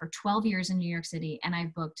film stuff for 12 years in New York City, and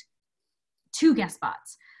I've booked 2 guest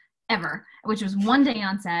spots ever, which was 1 day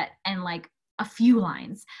on set and like a few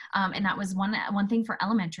lines. And that was one thing for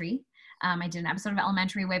Elementary. I did an episode of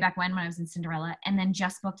Elementary way back when I was in Cinderella, and then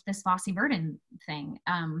just booked this Fosse Verdon thing.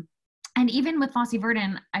 And even with Fosse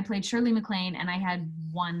Verdon, I played Shirley MacLaine and I had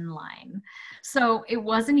 1 line. So it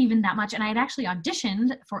wasn't even that much. And I had actually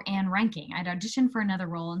auditioned for Anne Ranking. I'd auditioned for another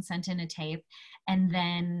role and sent in a tape, and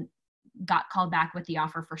then got called back with the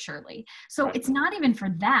offer for Shirley. So it's not even for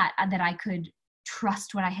that I could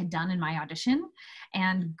trust what I had done in my audition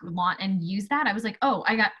and use that. I was like, oh,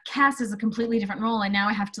 I got cast as a completely different role, and now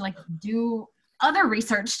I have to like do other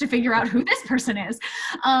research to figure out who this person is.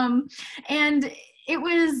 And it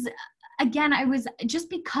was, again, I was, just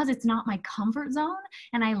because it's not my comfort zone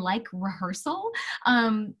and I like rehearsal,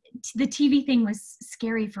 the TV thing was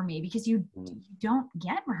scary for me, because you don't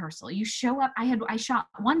get rehearsal. You show up. I shot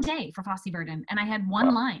 1 day for Fosse Verdon and I had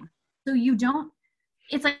 1 line. So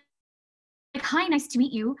it's like, hi, nice to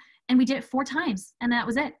meet you. And we did it 4 times and that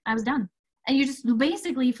was it. I was done. And you just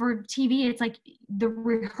basically, for TV, it's like the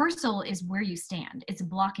rehearsal is where you stand. It's a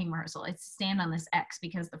blocking rehearsal. It's stand on this X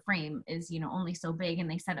because the frame is, only so big, and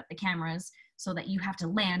they set up the cameras so that you have to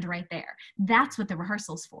land right there. That's what the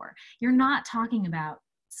rehearsal's for. You're not talking about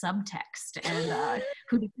subtext and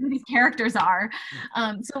who these characters are.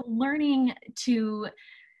 So learning to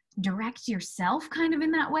direct yourself kind of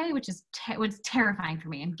in that way, which is was terrifying for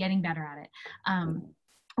me, and getting better at it.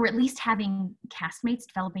 Or at least having castmates,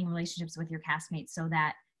 developing relationships with your castmates so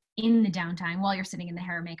that in the downtime while you're sitting in the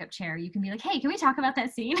hair and makeup chair, you can be like, hey, can we talk about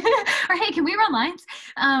that scene? Or hey, can we run lines?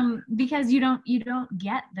 Because you don't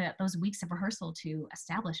get those weeks of rehearsal to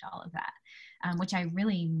establish all of that, which I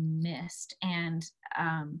really missed. And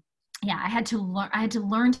yeah, I had to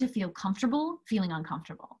learn to feel comfortable feeling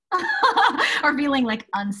uncomfortable or feeling like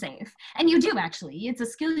unsafe. And you do, actually. It's a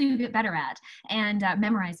skill you get better at. And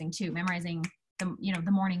memorizing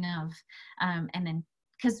the morning of, and then,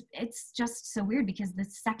 because it's just so weird, because the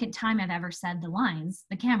second time I've ever said the lines,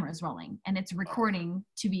 the camera is rolling and it's recording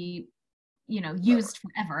to be, used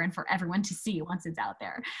forever and for everyone to see once it's out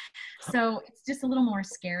there. So it's just a little more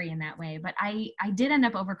scary in that way. But I did end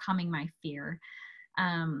up overcoming my fear,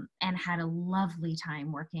 and had a lovely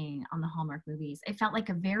time working on the Hallmark movies. It felt like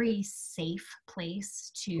a very safe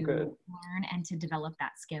place to learn and to develop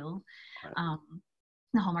that skill.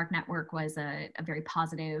 The Hallmark Network was a very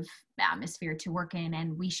positive atmosphere to work in,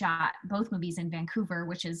 and we shot both movies in Vancouver,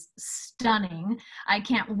 which is stunning. I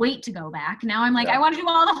can't wait to go back. Now I'm like, I want to do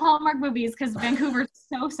all the Hallmark movies because Vancouver is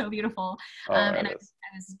so beautiful. And I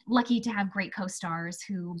was lucky to have great co-stars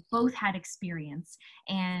who both had experience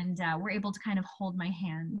and were able to kind of hold my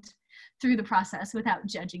hand through the process without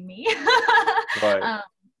judging me.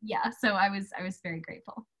 So I was very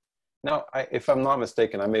grateful. Now, if I'm not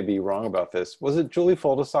mistaken, I may be wrong about this. Was it Julie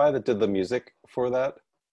Foldesai that did the music for that?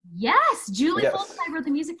 Yes, Julie Foldesai wrote the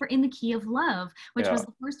music for In the Key of Love, which was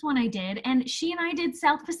the first one I did. And she and I did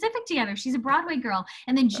South Pacific together. She's a Broadway girl.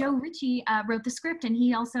 And then Joe Ritchie wrote the script, and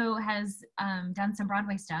he also has done some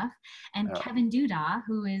Broadway stuff. And Kevin Duda,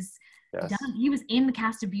 who is he was in the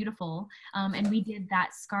cast of Beautiful. And we did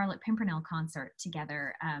that Scarlet Pimpernel concert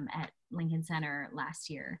together at Lincoln Center last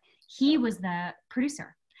year. He was the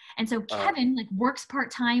producer. And so Kevin works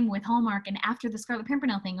part-time with Hallmark, and after the Scarlet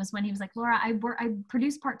Pimpernel thing was when he was like, Laura, I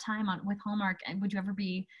produce part-time with Hallmark, and would you ever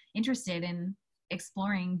be interested in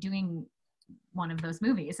exploring doing one of those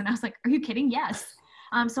movies? And I was like, are you kidding? Yes.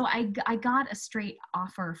 So I got a straight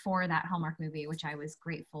offer for that Hallmark movie, which I was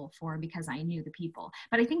grateful for because I knew the people.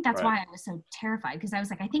 But I think that's why I was so terrified, because I was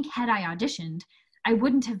like, I think had I auditioned, I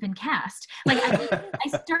wouldn't have been cast. I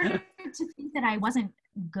started to think that I wasn't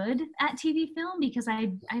good at TV film because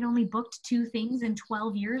I'd only booked 2 things in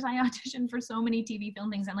 12 years. I auditioned for so many TV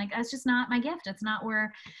film things. I'm like, that's just not my gift. It's not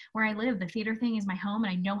where I live. The theater thing is my home,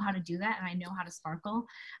 and I know how to do that, and I know how to sparkle.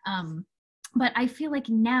 But I feel like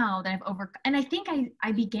now that and I think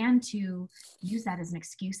I began to use that as an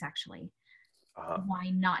excuse, actually. Why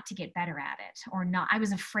not to get better at it, or not. I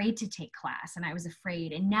was afraid to take class, and I was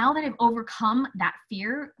afraid. And now that I've overcome that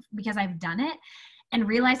fear because I've done it and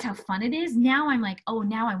realized how fun it is, now I'm like, oh,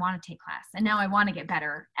 now I want to take class, and now I want to get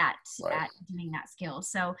better at doing that skill.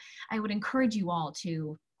 So I would encourage you all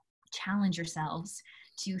to challenge yourselves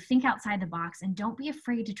to think outside the box, and don't be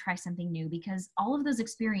afraid to try something new, because all of those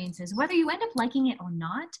experiences, whether you end up liking it or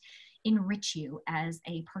not, enrich you as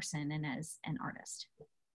a person and as an artist.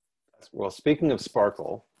 Well, speaking of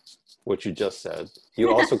sparkle, which you just said,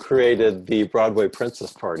 you also created the Broadway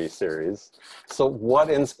Princess Party series. So what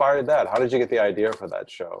inspired that? How did you get the idea for that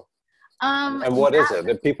show? And what is it?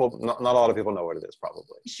 That people, not a lot of people know what it is,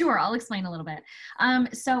 probably. Sure, I'll explain a little bit.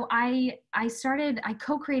 So I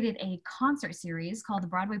co-created a concert series called the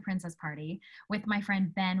Broadway Princess Party with my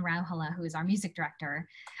friend Ben Rauhala, who is our music director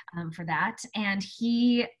for that. And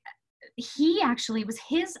he actually, it was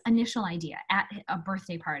his initial idea at a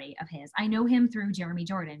birthday party of his. I know him through Jeremy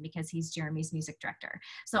Jordan because he's Jeremy's music director.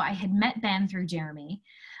 So I had met Ben through Jeremy.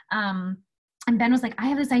 And Ben was like, I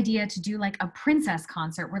have this idea to do like a princess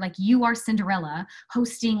concert where like you are Cinderella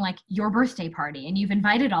hosting like your birthday party, and you've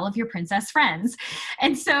invited all of your princess friends.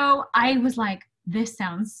 And so I was like, this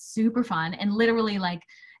sounds super fun. And literally like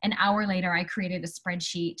an hour later, I created a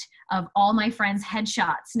spreadsheet of all my friends'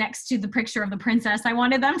 headshots next to the picture of the princess I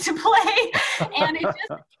wanted them to play. And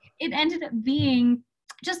it ended up being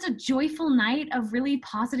just a joyful night of really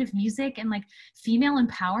positive music and like female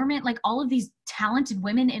empowerment, like all of these talented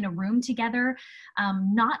women in a room together,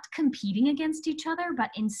 not competing against each other, but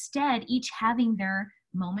instead each having their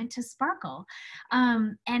moment to sparkle.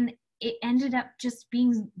 And it ended up just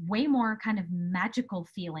being way more kind of magical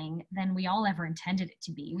feeling than we all ever intended it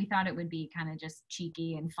to be. We thought it would be kind of just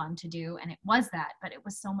cheeky and fun to do, and it was that, but it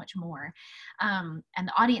was so much more. And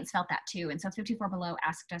the audience felt that too. And so 54 Below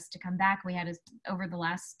asked us to come back. We had over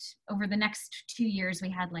the next 2 years, we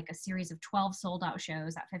had like a series of 12 sold out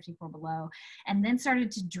shows at 54 Below, and then started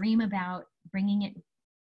to dream about bringing it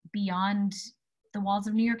beyond the walls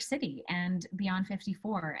of New York City and beyond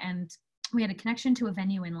 54. And we had a connection to a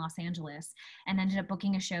venue in Los Angeles and ended up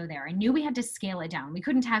booking a show there. I knew we had to scale it down. We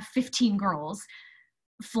couldn't have 15 girls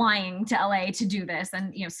flying to LA to do this,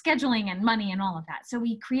 and scheduling and money and all of that. So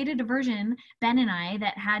we created a version, Ben and I,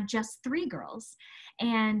 that had just 3 girls.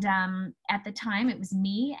 And at the time it was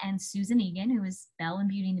me and Susan Egan, who was Belle in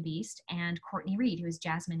Beauty and the Beast, and Courtney Reed, who was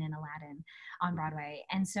Jasmine in Aladdin on Broadway.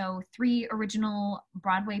 And so 3 original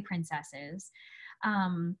Broadway princesses.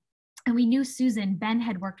 And we knew Susan. Ben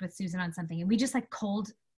had worked with Susan on something, and we just like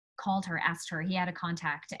called her, asked her, he had a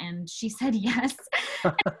contact, and she said yes.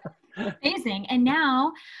 Amazing. And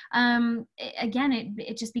now, again,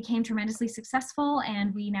 it just became tremendously successful,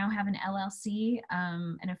 and we now have an LLC,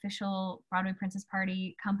 an official Broadway Princess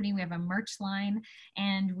Party company. We have a merch line,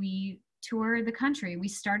 and we tour the country. We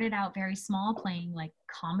started out very small, playing like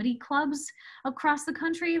comedy clubs across the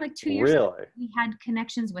country, like 2 years ago. We had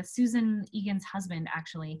connections with Susan Egan's husband,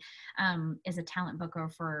 actually, is a talent booker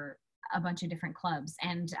for a bunch of different clubs,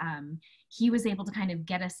 and he was able to kind of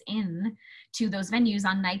get us in to those venues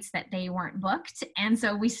on nights that they weren't booked. And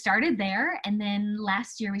so we started there, and then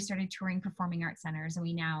last year we started touring performing arts centers, and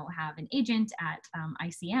we now have an agent at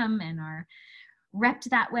ICM and are repped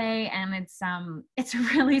that way, and it's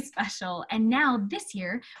really special. And now this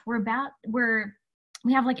year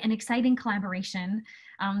we have like an exciting collaboration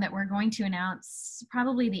that we're going to announce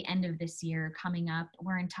probably the end of this year coming up.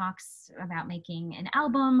 We're in talks about making an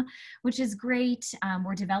album, which is great.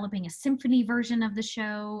 We're developing a symphony version of the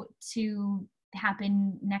show to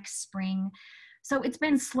happen next spring. So it's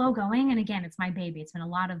been slow going. And again, it's my baby. It's been a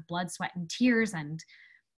lot of blood, sweat, and tears, and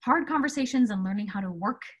hard conversations, and learning how to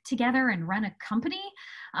work together and run a company,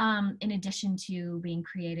 in addition to being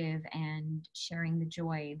creative and sharing the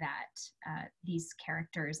joy that these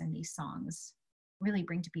characters and these songs really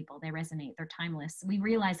bring to people. They resonate, they're timeless. We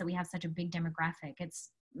realize that we have such a big demographic.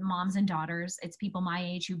 It's moms and daughters. It's people my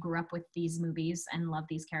age who grew up with these movies and love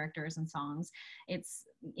these characters and songs. It's,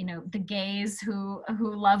 the gays who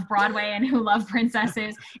love Broadway and who love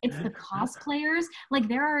princesses. It's the cosplayers. Like,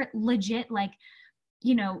 there are legit, like,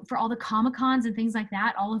 for all the Comic-Cons and things like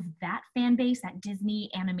that, all of that fan base, that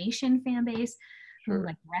Disney animation fan base, who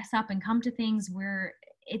like dress up and come to things,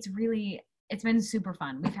 it's been super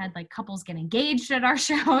fun. We've had like couples get engaged at our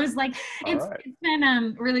shows. Like it's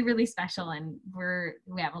been really, really special, and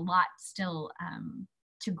we have a lot still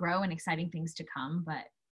to grow and exciting things to come, but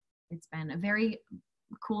it's been a very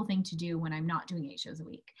cool thing to do when I'm not doing 8 shows a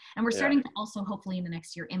week. And we're starting to also, hopefully in the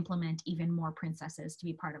next year, implement even more princesses to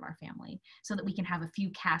be part of our family, so that we can have a few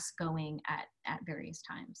casts going at various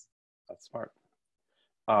times. That's smart.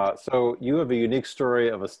 So you have a unique story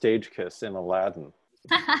of a stage kiss in Aladdin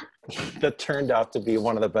that turned out to be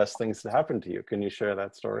one of the best things to happen to you. Can you share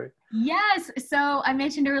that story? Yes. So I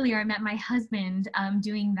mentioned earlier, I met my husband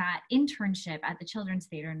doing that internship at the Children's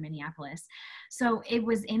Theater in Minneapolis. So it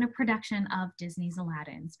was in a production of Disney's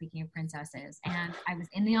Aladdin, speaking of princesses, and I was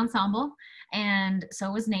in the ensemble, and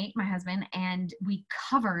so was Nate, my husband, and we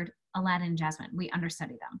covered Aladdin and Jasmine. We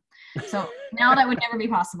understudied them. So now that would never be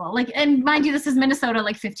possible. Like, and mind you, this is Minnesota,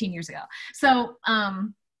 like 15 years ago. So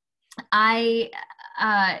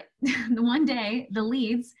the one day the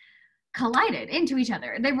leads collided into each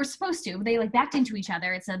other. They were supposed to. They like backed into each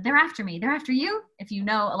other. It said, "They're after me. They're after you." If you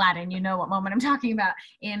know Aladdin, you know what moment I'm talking about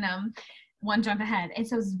in One Jump Ahead. And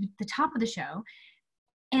so it was the top of the show,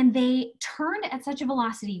 and they turned at such a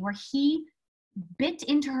velocity where he bit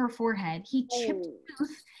into her forehead. He chipped a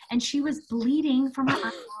tooth, and she was bleeding from her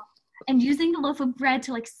eyeball, and using the loaf of bread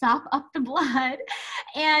to like sop up the blood.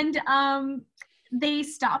 And they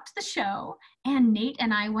stopped the show, and Nate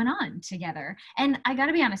and I went on together. And I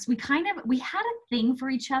gotta be honest, we had a thing for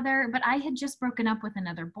each other, but I had just broken up with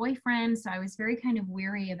another boyfriend, so I was very kind of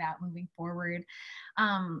weary about moving forward.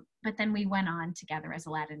 But then we went on together as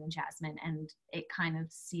Aladdin and Jasmine, and it kind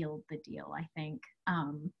of sealed the deal, I think.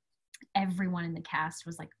 Everyone in the cast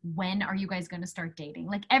was like, "When are you guys going to start dating?"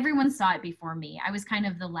 Like, everyone saw it before me. I was kind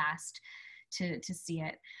of the last to see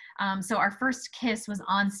it. So our first kiss was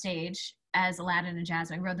on stage as Aladdin and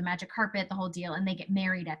Jasmine. Rode the magic carpet, the whole deal, and they get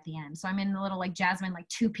married at the end. So I'm in the little like Jasmine like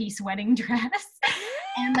 2-piece wedding dress,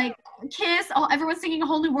 and like kiss. Everyone's singing "A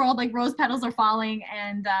Whole New World," like rose petals are falling,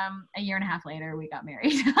 and a year and a half later we got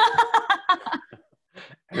married.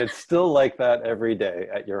 And it's still like that every day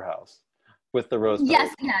at your house with the rose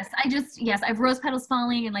petals. Yes. I have rose petals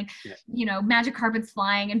falling, and like magic carpets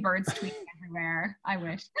flying and birds tweeting everywhere. I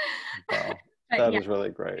wish. Wow. That is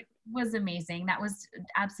really great. Was amazing. That was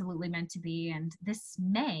absolutely meant to be. And this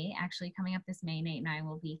May, actually coming up this May, Nate and I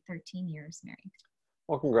will be 13 years married.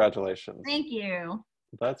 Well, congratulations. Thank you.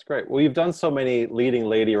 That's great. Well, you've done so many leading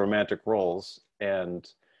lady romantic roles, and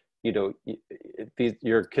you know,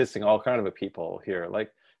 you're kissing all kind of people here.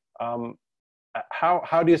 Like, um,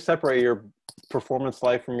 how do you separate your performance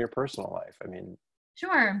life from your personal life? I mean,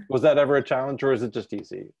 Sure. was that ever a challenge, or is it just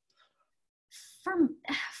easy? For,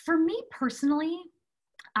 for me personally,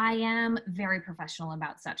 I am very professional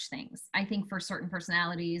about such things. I think for certain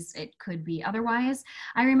personalities, it could be otherwise.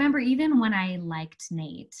 I remember even when I liked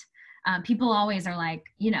Nate, people always are like,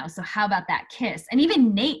 so how about that kiss? And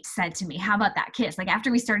even Nate said to me, how about that kiss? Like after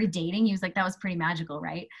we started dating, he was like, that was pretty magical,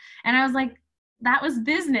 right? And I was like, that was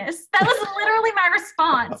business. That was literally my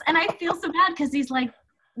response. And I feel so bad because he's like,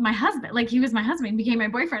 my husband, like he was my husband, became my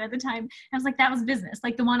boyfriend at the time. I was like, that was business,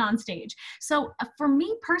 like the one on stage. So for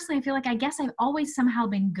me personally, I feel like, I guess I've always somehow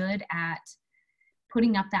been good at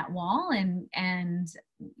putting up that wall and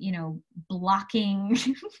blocking,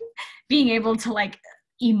 being able to like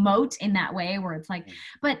emote in that way where it's like,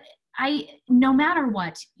 but no matter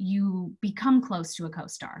what, you become close to a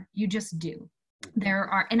co-star. You just do.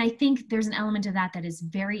 And I think there's an element of that is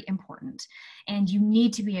very important, and you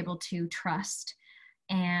need to be able to trust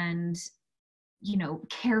and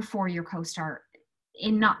care for your co-star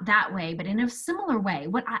in not that way, but in a similar way.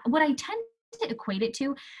 What I tend to equate it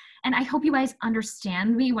to, and I hope you guys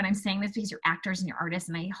understand me when I'm saying this, because you're actors and you're artists,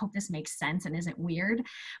 and I hope this makes sense and isn't weird,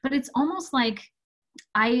 but it's almost like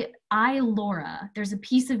Laura, there's a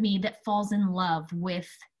piece of me that falls in love with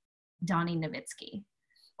Donnie Nowitzki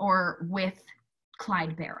or with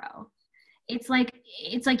Clyde Barrow. It's like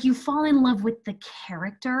you fall in love with the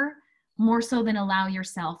character more so than allow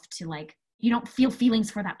yourself to, like, you don't feel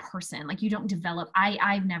feelings for that person. Like you don't develop,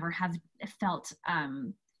 I've never have felt,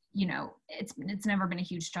 it's never been a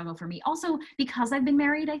huge struggle for me. Also because I've been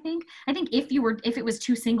married, I think if it was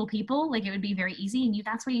two single people, like it would be very easy. And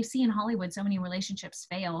that's why you see in Hollywood, so many relationships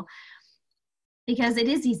fail, because it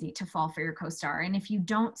is easy to fall for your co-star. And if you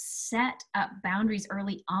don't set up boundaries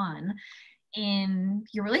early on in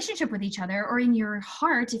your relationship with each other, or in your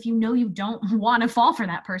heart, if you don't want to fall for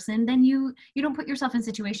that person, then you don't put yourself in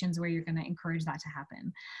situations where you're going to encourage that to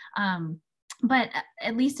happen. But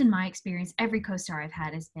at least in my experience, every co-star I've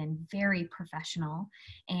had has been very professional.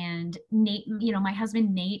 And Nate, my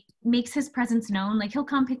husband Nate, makes his presence known. Like he'll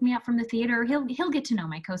come pick me up from the theater. He'll get to know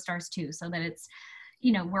my co-stars too, so that it's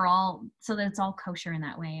so that it's all kosher in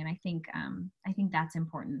that way. And I think that's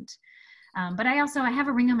important. But I have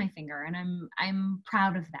a ring on my finger, and I'm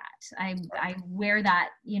proud of that. I wear that,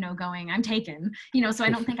 going, I'm taken, so I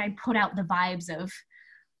don't think I put out the vibes of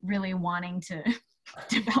really wanting to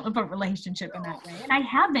develop a relationship in that way. And I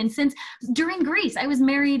have been since during Grease. I was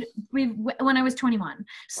married when I was 21.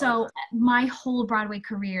 So my whole Broadway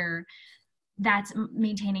career, that's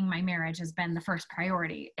maintaining my marriage has been the first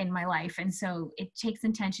priority in my life. And so it takes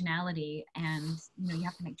intentionality, and you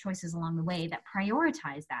have to make choices along the way that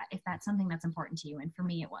prioritize that, if that's something that's important to you. And for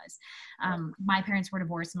me, it was. My parents were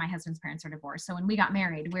divorced, and my husband's parents are divorced. So when we got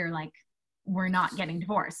married, we were like, we're not getting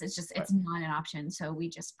divorced. It's just, it's not an option. So we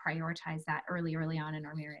just prioritize that early on in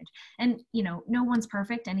our marriage. And, no one's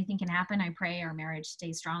perfect. Anything can happen. I pray our marriage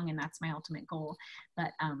stays strong, and that's my ultimate goal.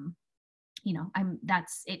 But,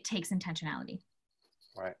 it takes intentionality.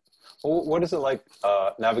 Right. Well, what is it like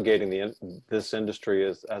navigating this industry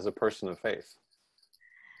as a person of faith?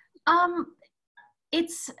 I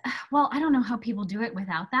don't know how people do it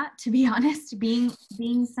without that, to be honest.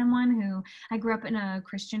 Being someone who, I grew up in a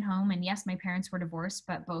Christian home, and yes, my parents were divorced,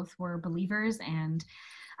 but both were believers. And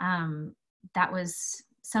that was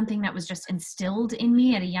something that was just instilled in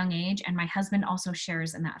me at a young age. And my husband also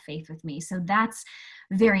shares in that faith with me. So that's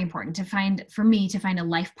very important for me to find a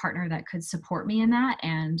life partner that could support me in that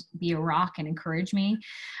and be a rock and encourage me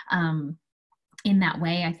in that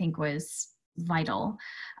way, I think was vital.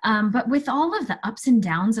 But with all of the ups and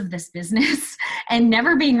downs of this business and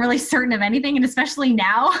never being really certain of anything, and especially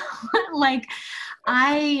now, like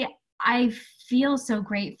I feel so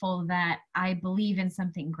grateful that I believe in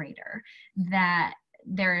something greater, that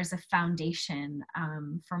there is a foundation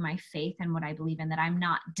for my faith and what I believe in, that I'm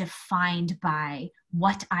not defined by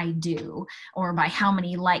what I do or by how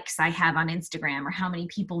many likes I have on Instagram or how many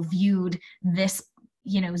people viewed this,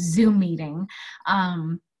 Zoom meeting.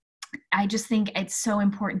 I just think it's so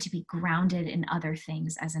important to be grounded in other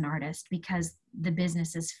things as an artist, because the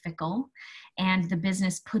business is fickle, and the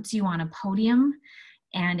business puts you on a podium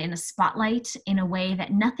and in a spotlight in a way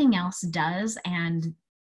that nothing else does. And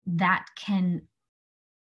that can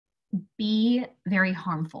be very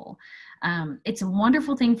harmful. It's a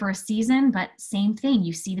wonderful thing for a season, but same thing.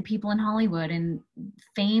 You see the people in Hollywood, and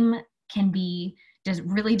fame can be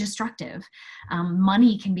really destructive.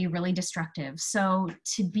 Money can be really destructive. So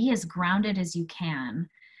to be as grounded as you can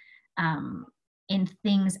in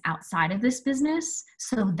things outside of this business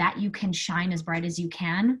so that you can shine as bright as you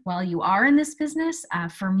can while you are in this business,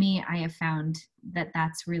 for me, I have found that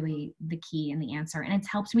that's really the key and the answer. And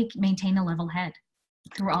it's helped me maintain a level head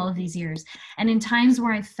through all of these years. And in times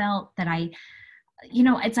where I felt that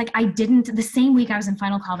it's like I didn't, the same week I was in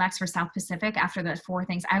final callbacks for South Pacific after the 4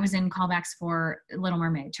 things, I was in callbacks for Little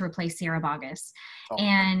Mermaid to replace Sierra Boggess. Oh.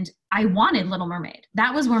 And I wanted Little Mermaid.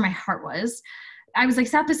 That was where my heart was. I was like,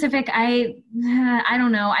 South Pacific, I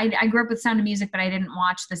don't know. I grew up with Sound of Music, but I didn't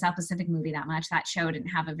watch the South Pacific movie that much. That show didn't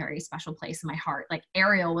have a very special place in my heart. Like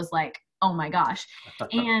Ariel was like, oh my gosh.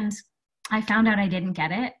 And I found out I didn't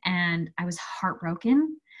get it and I was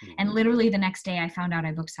heartbroken. And literally the next day I found out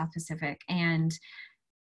I booked South Pacific, and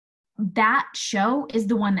that show is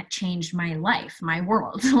the one that changed my life, my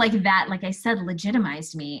world. Like that, like I said,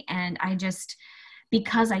 legitimized me. And I just,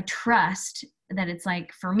 because I trust that it's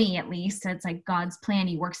like, for me at least, it's like God's plan,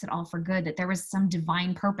 he works it all for good, that there was some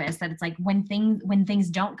divine purpose, that it's like when things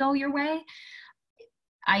don't go your way,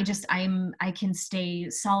 I can stay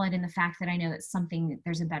solid in the fact that I know that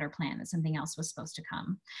there's a better plan, that something else was supposed to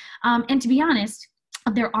come. And to be honest,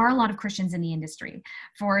 there are a lot of Christians in the industry.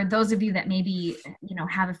 For those of you that maybe,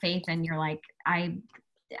 have a faith and you're like, I'm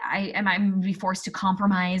be forced to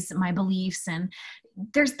compromise my beliefs, and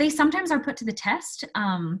they sometimes are put to the test.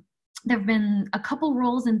 There've been a couple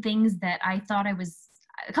roles and things that I thought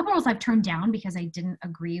a couple roles I've turned down because I didn't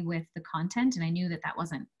agree with the content, and I knew that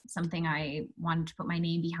wasn't something I wanted to put my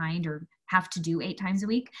name behind or have to do 8 times a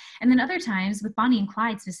week. And then other times with Bonnie and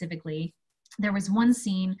Clyde specifically, there was one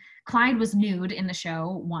scene, Clyde was nude in the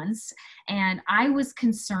show once, and I was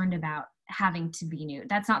concerned about having to be nude.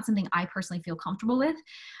 That's not something I personally feel comfortable with.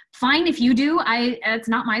 Fine if you do, it's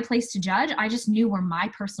not my place to judge. I just knew where my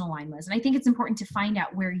personal line was. And I think it's important to find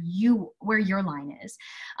out where your line is.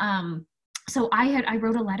 So I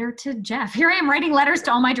wrote a letter to Jeff. Here I am writing letters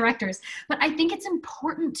to all my directors, but I think it's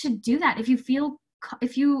important to do that. If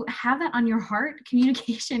you have that on your heart,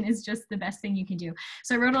 communication is just the best thing you can do.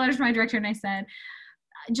 So I wrote a letter to my director and I said,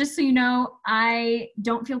 just so you know, I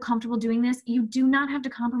don't feel comfortable doing this. You do not have to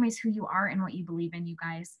compromise who you are and what you believe in, you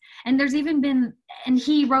guys. And there's even been, and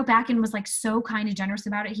he wrote back and was like so kind and generous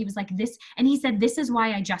about it. He was like this, and he said, this is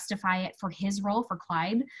why I justify it for his role, for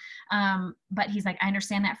Clyde. But he's like, I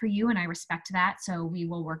understand that for you and I respect that. So we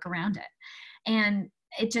will work around it. And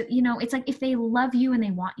it just, it's like, if they love you and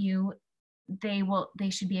they want you, they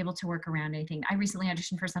should be able to work around anything. I recently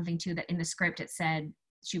auditioned for something too, that in the script, it said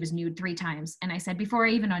she was nude 3 times. And I said, before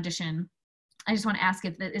I even audition, I just want to ask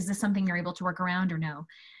is this something you're able to work around or no?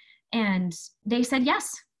 And they said,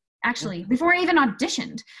 yes, actually, before I even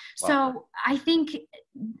auditioned. Wow. So I think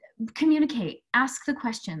communicate, ask the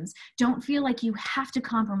questions. Don't feel like you have to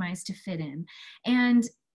compromise to fit in. And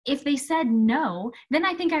if they said no, then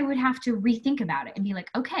I think I would have to rethink about it and be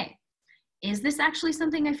like, okay, is this actually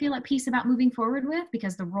something I feel at peace about moving forward with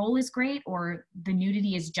because the role is great or the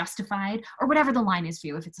nudity is justified or whatever the line is for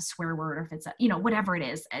you, if it's a swear word or if it's whatever it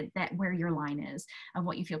is, that where your line is of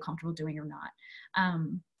what you feel comfortable doing or not.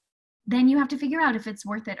 Then you have to figure out if it's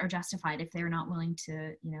worth it or justified if they're not willing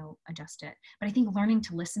to, adjust it. But I think learning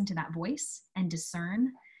to listen to that voice and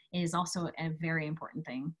discern is also a very important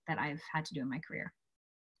thing that I've had to do in my career.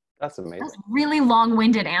 That's amazing. That's a really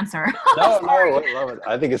long-winded answer. No, I love it.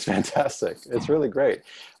 I think it's fantastic. It's really great.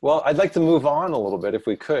 Well, I'd like to move on a little bit if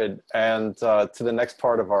we could, and to the next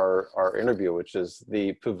part of our interview, which is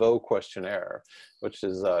the Pivot questionnaire, which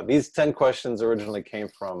is these 10 questions originally came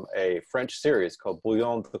from a French series called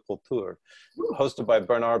Bouillon de Culture, hosted by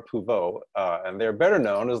Bernard Pivot, and they're better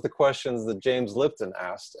known as the questions that James Lipton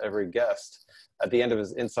asked every guest at the end of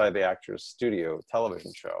his Inside the Actors Studio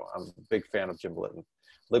television show. I'm a big fan of Jim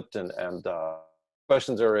Lipton, and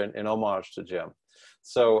questions are in homage to Jim.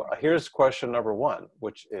 So here's question number 1,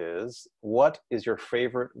 which is, what is your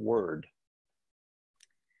favorite word?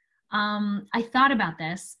 I thought about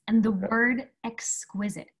this, and the word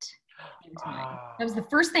exquisite came to mind. That was the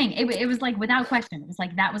first thing. It was like without question. It was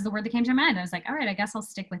like that was the word that came to mind. I was like, all right, I guess I'll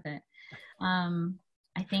stick with it.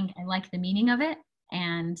 I think I like the meaning of it,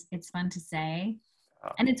 and it's fun to say.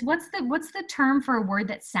 And it's what's the term for a word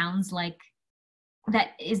that sounds like that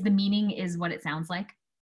is the meaning is what it sounds like?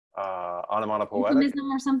 Onomatopoetic?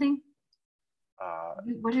 Euphemism or something?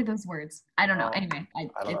 What are those words? I don't know. Anyway,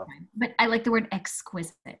 it's fine. But I like the word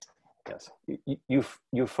exquisite. Yes.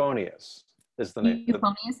 Euphonious is the name.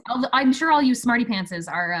 Euphonious? I'm sure all you smarty pantses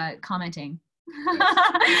are commenting.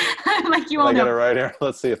 Yes. Like you all know. I got it right here.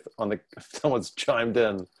 Let's see if someone's chimed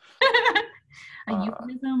in. A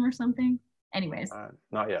euphemism or something? Anyways.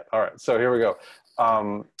 Not yet. All right. So here we go.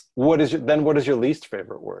 What is your least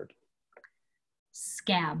favorite word?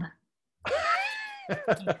 Scab.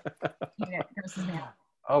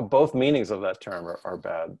 Oh, both meanings of that term are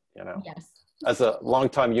bad, you know. Yes. As a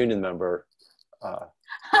longtime union member.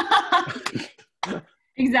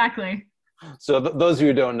 Exactly. So those of you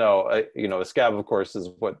who don't know, you know, a scab, of course, is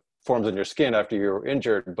what forms on your skin after you're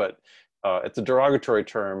injured, but it's a derogatory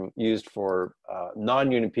term used for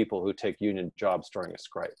non-union people who take union jobs during a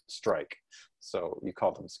strike. So you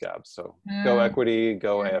call them scabs. So go equity,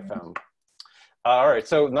 go AFM. All right,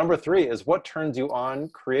 so number 3 is what turns you on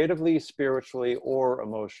creatively, spiritually, or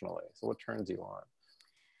emotionally? So what turns you on?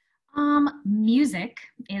 Music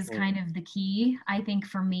is kind of the key, I think,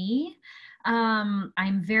 for me.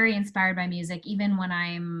 I'm very inspired by music, even when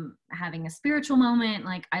I'm having a spiritual moment.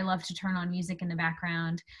 Like, I love to turn on music in the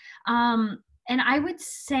background. And I would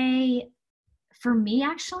say for me,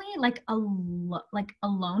 actually, like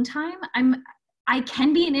alone time, I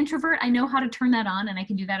can be an introvert. I know how to turn that on, and I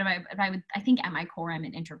can do that I think at my core, I'm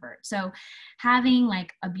an introvert. So having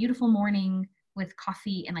like a beautiful morning with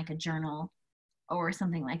coffee and like a journal or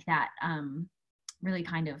something like that, really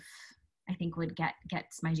kind of, I think would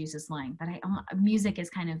gets my juices flowing. But music is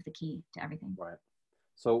kind of the key to everything. Right.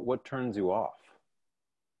 So what turns you off?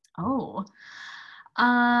 Oh,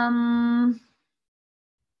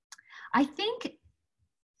 I think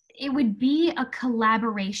it would be a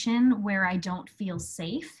collaboration where I don't feel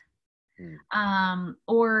safe,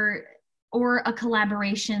 or a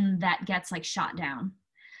collaboration that gets like shot down.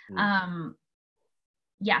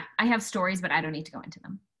 Yeah, I have stories, but I don't need to go into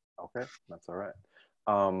them. Okay, that's all right.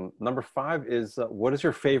 Number 5 is what is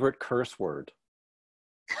your favorite curse word?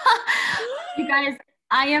 You guys,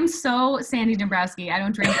 I am so Sandy Dombrowski. I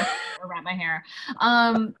don't drink or wrap my hair.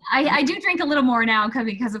 I do drink a little more now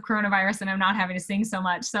because of coronavirus, and I'm not having to sing so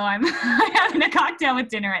much. So I'm having a cocktail with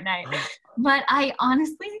dinner at night. But I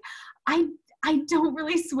honestly, I don't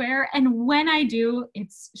really swear, and when I do,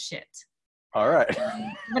 it's shit. All right.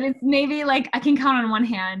 But it's maybe like I can count on one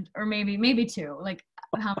hand, or maybe 2. Like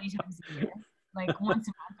how many times a year? Like once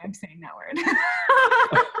a month, I'm saying that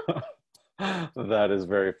word. That is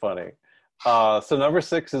very funny. So number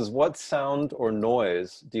 6 is what sound or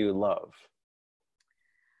noise do you love?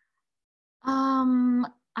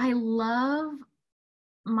 I love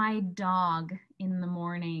my dog in the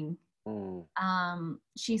morning.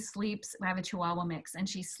 She sleeps, I have a Chihuahua mix, and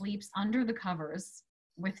she sleeps under the covers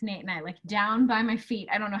with Nate and I, like down by my feet.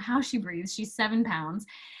 I don't know how she breathes. She's 7 pounds.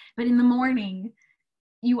 But in the morning,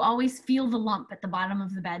 you always feel the lump at the bottom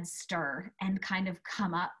of the bed stir and kind of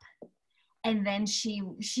come up. And then she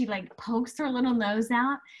like pokes her little nose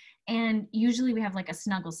out. And usually we have like a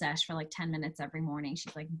snuggle sesh for like 10 minutes every morning.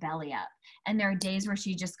 She's like belly up. And there are days where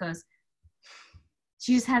she just has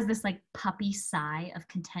this like puppy sigh of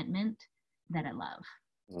contentment that I love.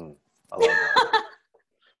 I love that.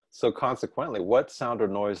 So consequently, what sound or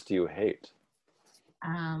noise do you hate?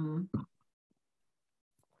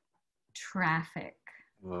 Traffic.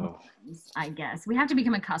 I guess. We have to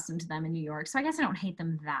become accustomed to them in New York. So I guess I don't hate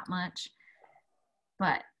them that much.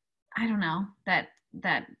 But I don't know. That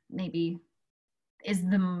maybe is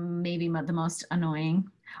the most annoying.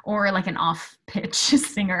 Or like an off-pitch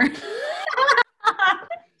singer.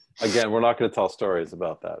 Again, we're not going to tell stories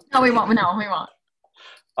about that. No, we won't. No, we won't.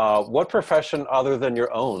 What profession other than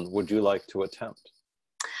your own would you like to attempt?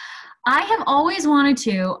 I have always wanted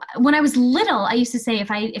to. When I was little, I used to say if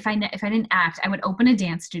I didn't act, I would open a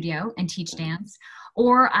dance studio and teach dance,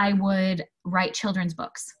 or I would write children's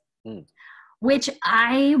books, which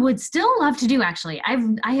I would still love to do. Actually,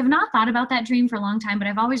 I have not thought about that dream for a long time, but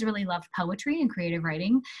I've always really loved poetry and creative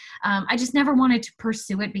writing. I just never wanted to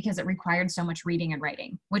pursue it because it required so much reading and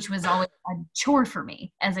writing, which was always a chore for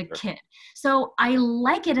me as a kid. So I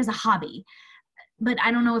like it as a hobby. But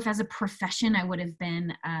I don't know if as a profession I would have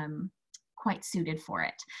been quite suited for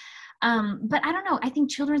it. But I don't know. I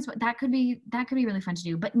think children's, that could be really fun to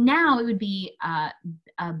do. But now it would be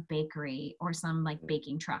a bakery or some like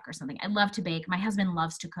baking truck or something. I love to bake. My husband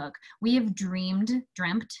loves to cook. We have dreamt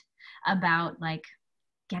about like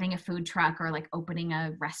getting a food truck or like opening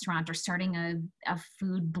a restaurant or starting a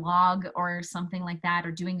food blog or something like that,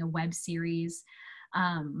 or doing a web series.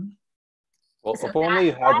 Well, so if only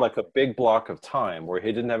you had like a big block of time where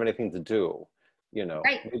he didn't have anything to do, you know.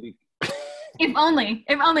 Right. Maybe. If only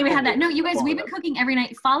we had that. No, you guys, we've been cooking every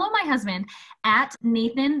night. Follow my husband at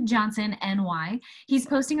Nathan Johnson NY. He's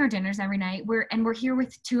posting our dinners every night. We're here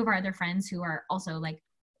with 2 of our other friends who are also like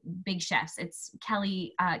big chefs. It's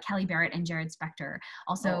Kelly Barrett and Jared Spector,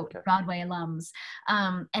 also Broadway alums.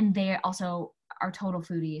 And they also are total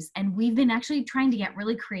foodies, and we've been actually trying to get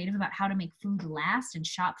really creative about how to make food last and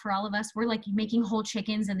shop for all of us. We're like making whole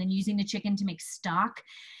chickens and then using the chicken to make stock,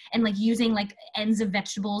 and like using like ends of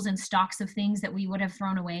vegetables and stalks of things that we would have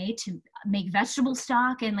thrown away to make vegetable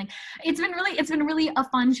stock. And like it's been really a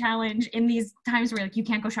fun challenge in these times where like you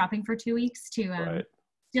can't go shopping for 2 weeks to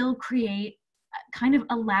still create kind of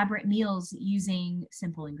elaborate meals using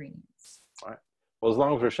simple ingredients. Right. Well, as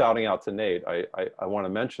long as we're shouting out to Nate, I want to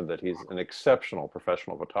mention that he's an exceptional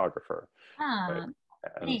professional photographer. Right?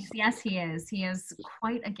 Thanks. Yes, he is. He is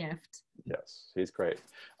quite a gift. Yes, he's great.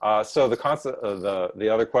 So the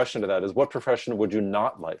other question to that is, what profession would you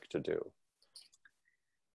not like to do?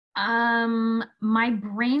 My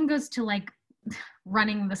brain goes to like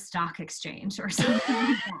running the stock exchange or something like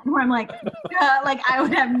that, where I'm like I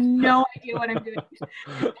would have no idea what I'm doing.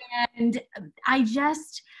 And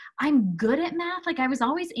I'm good at math. Like I was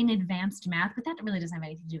always in advanced math, but that really doesn't have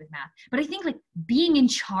anything to do with math. But I think like being in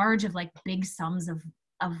charge of like big sums of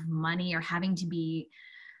money, or having to be,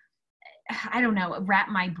 I don't know, wrap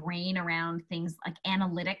my brain around things like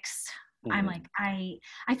analytics. Mm-hmm. I'm like, I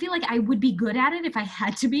feel like I would be good at it if I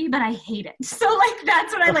had to be, but I hate it. So like,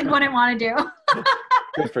 that's what I like wouldn't want to do.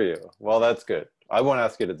 Good for you. Well, that's good. I won't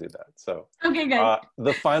ask you to do that. So, okay, good.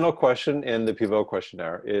 The final question in the Pivot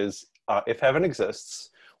questionnaire is, if heaven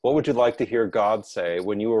exists, what would you like to hear God say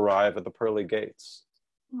when you arrive at the pearly gates?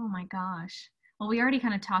 Oh my gosh. Well, we already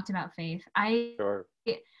kind of talked about faith. Sure.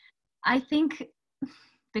 I think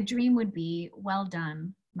the dream would be, well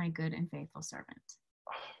done, my good and faithful servant.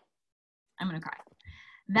 I'm going to cry.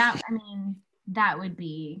 That would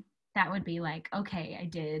be like, okay,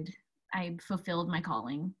 I fulfilled my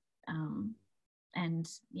calling. And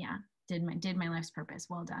yeah, did my life's purpose.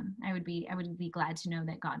 Well done. I would be glad to know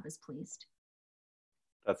that God was pleased.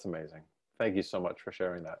 That's amazing. Thank you so much for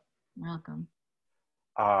sharing that. You're welcome.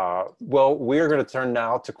 Well, we're going to turn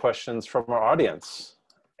now to questions from our audience.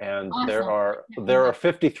 And awesome. there are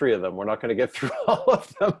 53 of them. We're not going to get through all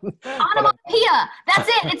of them. Onomatopoeia. That's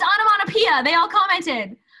it. It's onomatopoeia. They all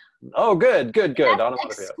commented. Oh, good. That's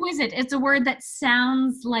exquisite. It's a word that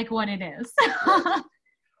sounds like what it is. Well,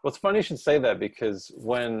 it's funny you should say that, because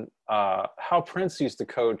when how Prince used to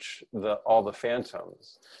coach all the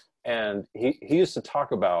Phantoms, and he used to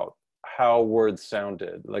talk about how words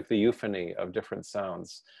sounded, like the euphony of different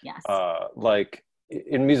sounds. Yes. Like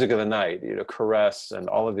in Music of the Night, caress and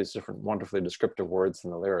all of these different wonderfully descriptive words in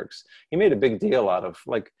the lyrics. He made a big deal out of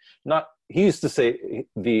he used to say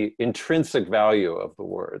the intrinsic value of the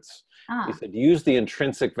words. He said, use the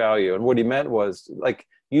intrinsic value. And what he meant was like,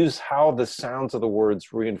 use how the sounds of the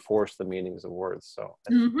words reinforce the meanings of words. So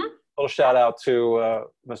a little shout out to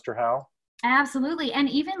Mr. Howe. Absolutely. And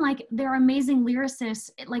even like they're amazing lyricists,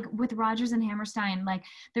 like with Rodgers and Hammerstein, like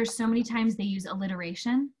there's so many times they use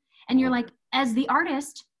alliteration, and you're like, as the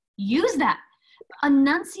artist, use that,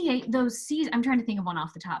 enunciate those C's. I'm trying to think of one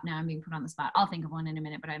off the top now. I'm being put on the spot. I'll think of one in a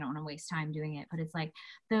minute, but I don't want to waste time doing it. But it's like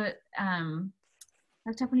I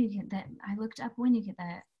looked up when you get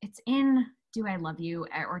that. It's in Do I Love You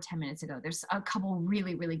or 10 Minutes Ago. There's a couple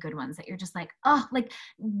really, really good ones that you're just like, oh, like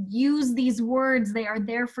use these words. They are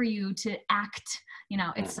there for you to act,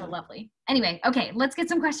 it's so lovely. Anyway, okay, let's get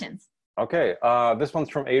some questions. Okay, this one's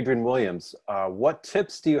from Adrian Williams. What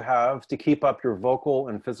tips do you have to keep up your vocal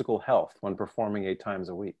and physical health when performing 8 times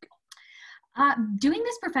a week? Doing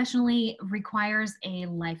this professionally requires a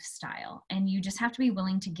lifestyle, and you just have to be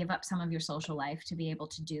willing to give up some of your social life to be able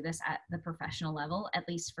to do this at the professional level, at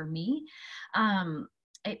least for me.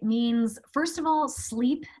 It means, first of all,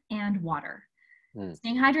 sleep and water.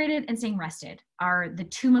 Staying hydrated and staying rested are the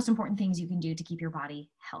 2 most important things you can do to keep your body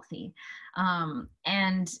healthy.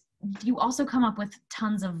 And you also come up with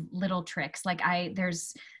tons of little tricks. Like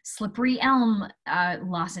there's slippery elm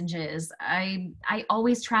lozenges. I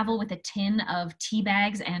always travel with a tin of tea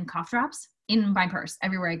bags and cough drops in my purse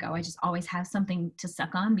everywhere I go. I just always have something to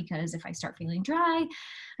suck on, because if I start feeling dry,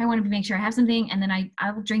 I want to make sure I have something. And then I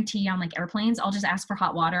will drink tea on like airplanes. I'll just ask for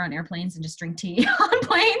hot water on airplanes and just drink tea on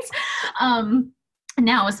planes.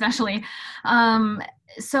 Now especially.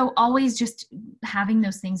 So always just having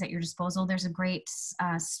those things at your disposal. There's a great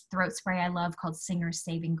throat spray I love called Singer's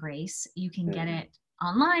Saving Grace. You can get it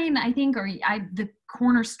online, I think, or the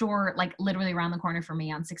corner store, like literally around the corner for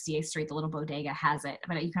me on 68th Street, the little bodega has it,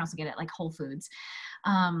 but you can also get it like Whole Foods.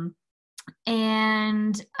 And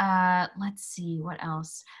let's see, what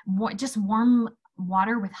else? Just warm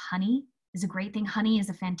water with honey is a great thing. Honey is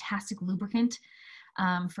a fantastic lubricant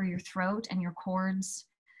for your throat and your cords.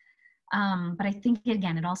 But I think,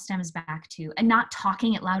 again, it all stems back to, and not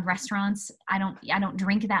talking at loud restaurants. I don't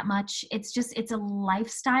drink that much. It's a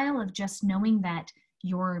lifestyle of just knowing that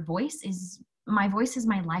your voice is my voice is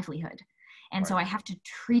my livelihood. And so Right. I have to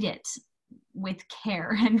treat it with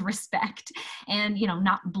care and respect, and, you know,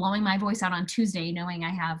 not blowing my voice out on Tuesday, knowing I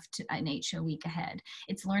have an 8-show week ahead.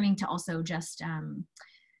 It's learning to also just,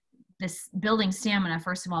 this building stamina,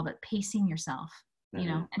 first of all, but pacing yourself, you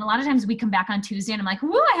know. And a lot of times we come back on Tuesday and I'm like,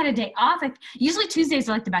 woo, I had a day off. Like, usually Tuesdays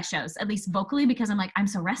are like the best shows, at least vocally, because I'm like, I'm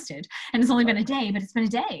so rested, and it's only been a day, but it's been a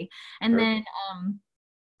day. And then,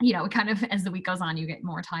 you know, kind of as the week goes on, you get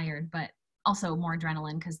more tired, but also more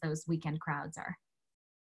adrenaline, because those weekend crowds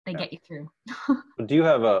they get you through. Do you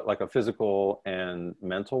have a physical and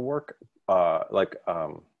mental work? What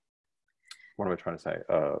am I trying to say?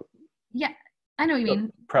 Yeah, I know what you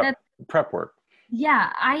mean. Prep work.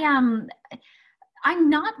 Yeah, I'm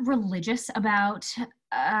not religious about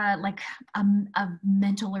like a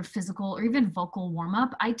mental or physical or even vocal warm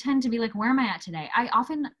up. I tend to be like, where am I at today? I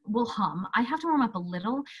often will hum. I have to warm up a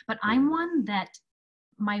little, but I'm one that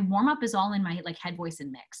my warm up is all in my like head, voice,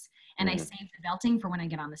 and mix. And I save the belting for when I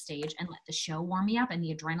get on the stage, and let the show warm me up, and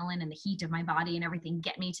the adrenaline and the heat of my body and everything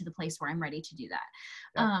get me to the place where I'm ready to do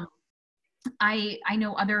that. I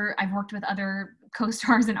know I've worked with other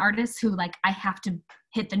co-stars and artists who, like, I have to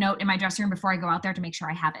hit the note in my dressing room before I go out there to make sure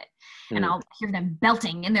I have it. And I'll hear them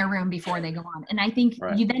belting in their room before they go on. And I think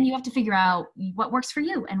you have to figure out what works for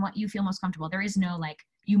you and what you feel most comfortable. There is no like,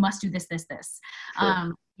 you must do this, this, this.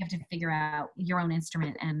 You have to figure out your own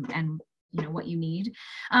instrument and you know what you need.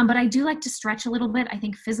 But I do like to stretch a little bit. I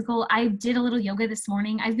think physical, I did a little yoga this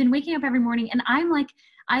morning. I've been waking up every morning, and I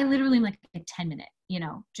literally am like a 10-minute, you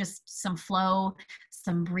know, just some flow,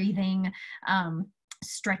 some breathing,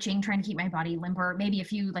 stretching, trying to keep my body limber, maybe a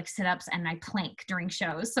few like sit-ups, and I plank during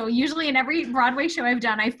shows. So usually in every Broadway show I've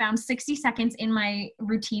done, I found 60 seconds in my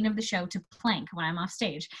routine of the show to plank when I'm off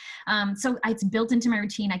stage. So it's built into my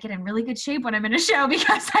routine. I get in really good shape when I'm in a show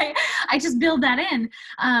because I just build that in.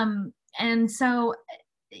 And so,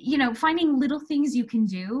 you know, finding little things you can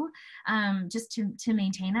do just to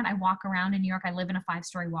maintain it. I walk around in New York. I live in a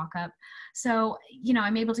 5-story walk up. So, you know,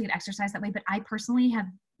 I'm able to get exercise that way, but I personally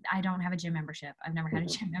I don't have a gym membership. I've never had a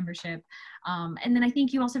gym membership. And then I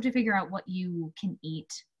think you also have to figure out what you can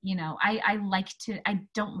eat. You know, I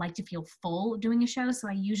don't like to feel full doing a show. So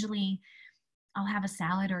I'll have a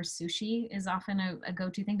salad, or sushi is often a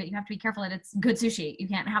go-to thing, but you have to be careful that it's good sushi. You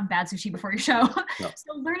can't have bad sushi before your show. No.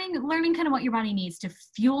 So learning kind of what your body needs to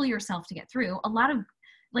fuel yourself to get through. A lot of,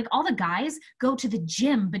 like, all the guys go to the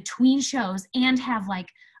gym between shows and have like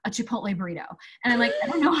a Chipotle burrito. And I'm like, I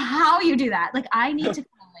don't know how you do that. Like, I need to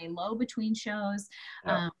lay low between shows,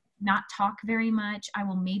 not talk very much. I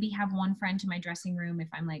will maybe have one friend to my dressing room if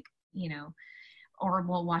I'm like, you know, or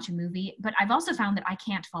we'll watch a movie. But I've also found that I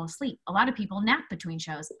can't fall asleep. A lot of people nap between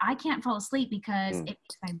shows. I can't fall asleep because it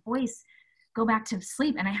makes my voice go back to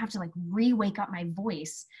sleep, and I have to like re-wake up my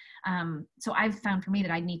voice. So I've found for me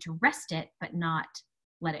that I need to rest it, but not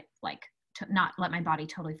let it not let my body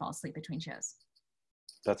totally fall asleep between shows.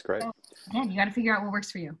 That's great. So, yeah, you got to figure out what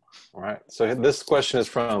works for you. All right. So this question is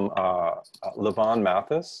from Levon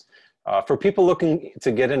Mathis. For people looking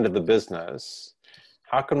to get into the business,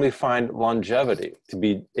 how can we find longevity to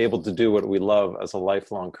be able to do what we love as a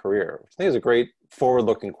lifelong career? Which I think is a great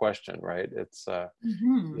forward-looking question, right? It's,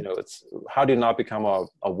 you know, it's how do you not become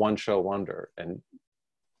a one-show wonder? And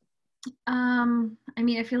I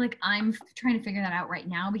mean, I feel like I'm trying to figure that out right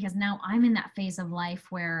now, because now I'm in that phase of life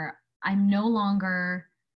where I'm no longer,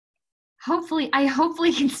 I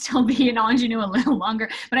hopefully can still be an ingenue a little longer,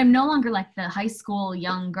 but I'm no longer like the high school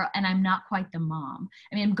young girl, and I'm not quite the mom.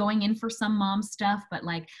 I mean, I'm going in for some mom stuff, but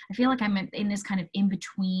like, I feel like I'm in this kind of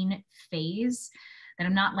in-between phase that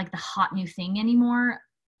I'm not like the hot new thing anymore.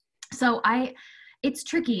 So it's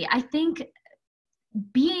tricky. I think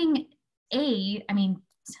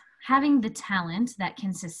having the talent that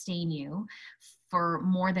can sustain you for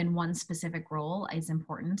more than one specific role is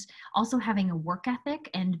important. Also, having a work ethic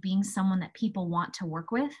and being someone that people want to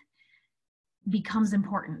work with becomes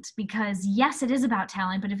important, because yes, it is about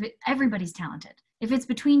talent, but everybody's talented. If it's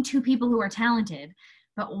between two people who are talented,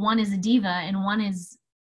 but one is a diva and one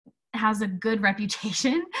has a good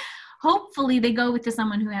reputation, hopefully they go with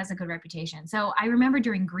someone who has a good reputation. So I remember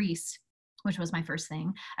during Grease, which was my first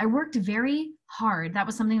thing, I worked very hard. That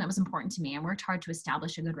was something that was important to me. I worked hard to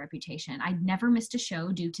establish a good reputation. I never missed a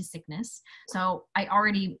show due to sickness. So I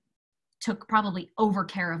already took probably over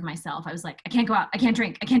care of myself. I was like, I can't go out, I can't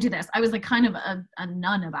drink, I can't do this. I was like kind of a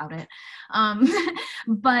nun about it.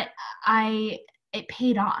 But it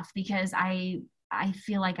paid off, because I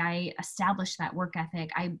feel like I established that work ethic.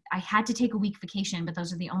 I had to take a week vacation, but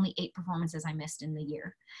those are the only 8 performances I missed in the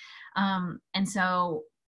year. And so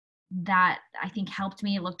that I think helped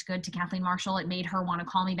me. It looked good to Kathleen Marshall. It made her want to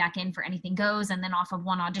call me back in for Anything Goes. And then off of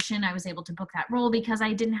one audition, I was able to book that role because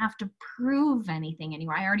I didn't have to prove anything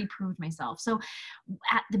anymore. I already proved myself. So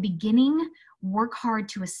at the beginning, work hard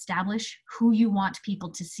to establish who you want people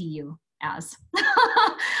to see you as.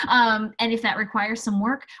 And if that requires some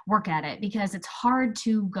work, work at it, because it's hard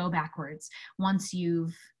to go backwards once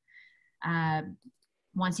you've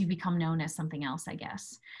become known as something else, I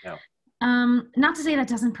guess. Yeah. Not to say that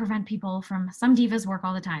doesn't prevent people from, some divas work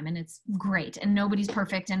all the time and it's great and nobody's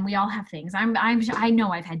perfect and we all have things. I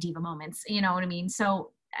know I've had diva moments, you know what I mean?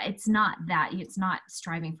 So it's not that, it's not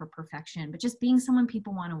striving for perfection, but just being someone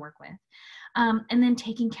people want to work with. And then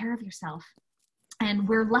taking care of yourself. And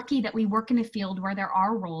we're lucky that we work in a field where there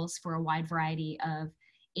are roles for a wide variety of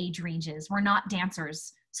age ranges. We're not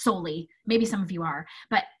dancers solely. Maybe some of you are,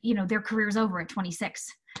 but you know, their career's over at 26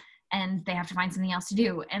 and they have to find something else to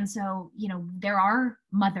do. And so, you know, there are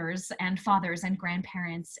mothers and fathers and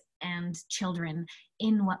grandparents and children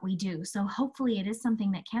in what we do. So hopefully it is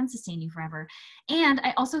something that can sustain you forever. And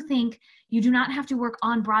I also think you do not have to work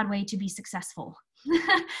on Broadway to be successful.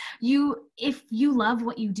 If you love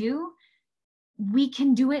what you do, we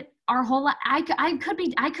can do it our whole life. I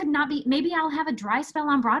could not be, maybe I'll have a dry spell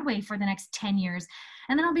on Broadway for the next 10 years.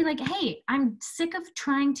 And then I'll be like, hey, I'm sick of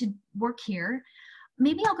trying to work here.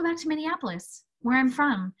 Maybe I'll go back to Minneapolis, where I'm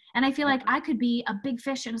from. And I feel like I could be a big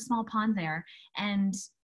fish in a small pond there and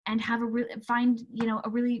have find, you know, a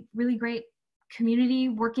really, really great community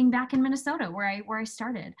working back in Minnesota where I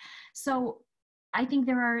started. So I think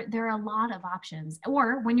there are a lot of options.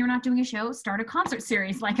 Or when you're not doing a show, start a concert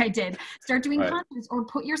series like I did. Start doing concerts or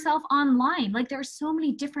put yourself online. Like there are so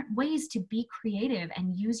many different ways to be creative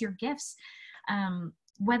and use your gifts,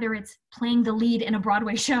 whether it's playing the lead in a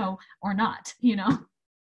Broadway show or not, you know?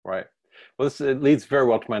 Right. Well, it leads very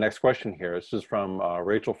well to my next question here. This is from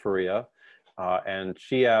Rachel Faria, and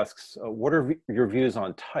she asks, what are your views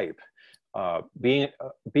on type? Being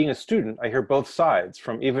a student, I hear both sides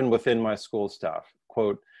from even within my school staff.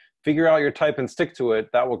 Quote, figure out your type and stick to it,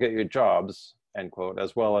 that will get you jobs, end quote,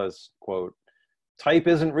 as well as, quote, type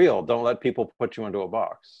isn't real, don't let people put you into a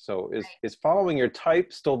box. So is following your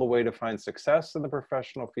type still the way to find success in the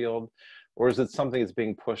professional field, or is it something that's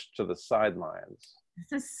being pushed to the sidelines?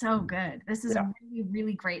 This is so good. This is a really,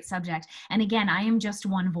 really great subject. And again, I am just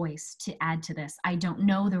one voice to add to this. I don't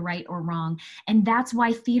know the right or wrong. And that's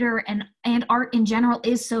why theater and art in general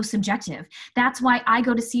is so subjective. That's why I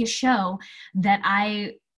go to see a show that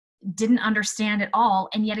I didn't understand at all,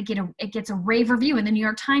 and yet it gets a rave review in the New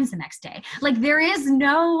York Times the next day. Like there is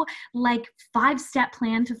no like 5-step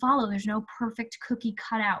plan to follow. There's no perfect cookie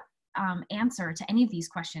cutout answer to any of these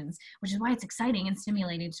questions, which is why it's exciting and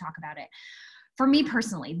stimulating to talk about it. For me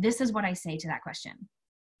personally, this is what I say to that question.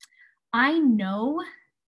 I know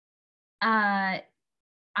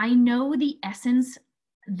the essence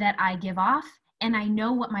that I give off, and I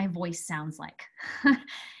know what my voice sounds like.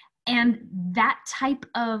 And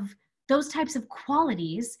those types of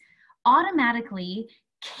qualities automatically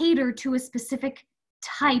cater to a specific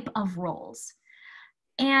type of roles.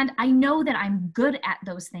 And I know that I'm good at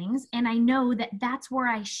those things. And I know that that's where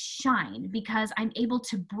I shine because I'm able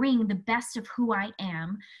to bring the best of who I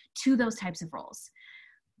am to those types of roles.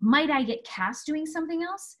 Might I get cast doing something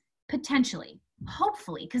else? Potentially,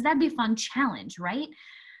 hopefully, because that'd be a fun challenge, right?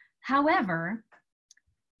 However,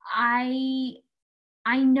 I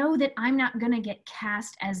know that I'm not going to get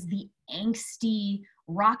cast as the angsty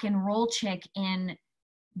rock and roll chick in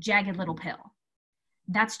Jagged Little Pill.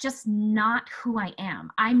 That's just not who I am.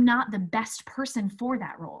 I'm not the best person for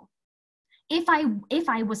that role. If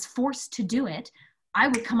I was forced to do it, I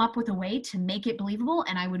would come up with a way to make it believable,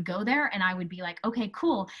 and I would go there and I would be like, okay,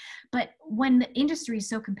 cool. But when the industry is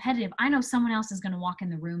so competitive, I know someone else is going to walk in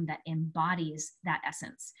the room that embodies that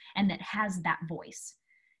essence and that has that voice.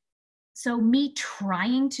 So me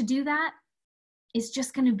trying to do that is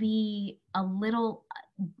just going to be a little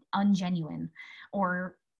ungenuine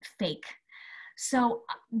or fake. So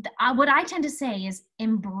what I tend to say is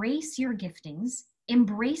embrace your giftings,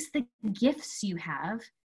 embrace the gifts you have,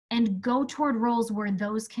 and go toward roles where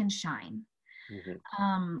those can shine.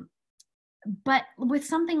 Mm-hmm. But with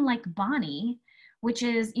something like Bonnie, which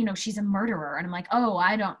is, she's a murderer. And I'm like, oh,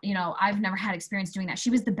 I've never had experience doing that. She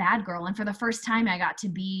was the bad girl. And for the first time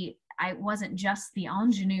I wasn't just the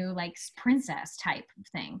ingenue, like princess type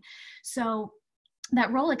thing. So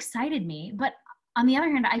that role excited me. But on the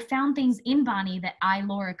other hand, I found things in Bonnie that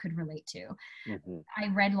Laura, could relate to. Mm-hmm.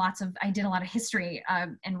 I did a lot of history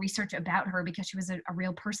and research about her because she was a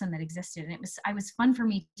real person that existed. And it was fun for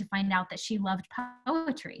me to find out that she loved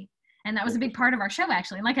poetry And that was a big part of our show,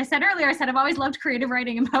 actually. And like I said earlier, I said I've always loved creative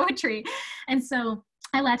writing and poetry. And so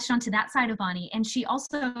I latched onto that side of Bonnie. And she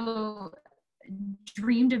also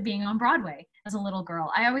dreamed of being on Broadway as a little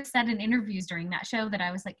girl. I always said in interviews during that show that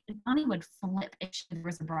I was like, Bonnie would flip if there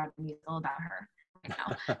was a Broadway musical about her right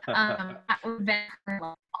now. That would be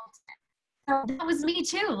her so that was me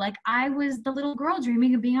too. Like I was the little girl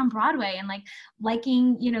dreaming of being on Broadway and like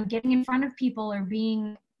liking, you know, getting in front of people or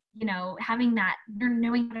being, you know, having that,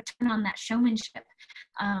 knowing how to turn on that showmanship.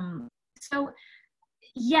 So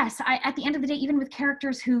yes, at the end of the day, even with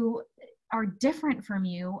characters who are different from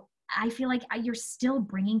you, I feel like you're still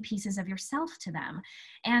bringing pieces of yourself to them.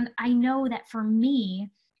 And I know that for me,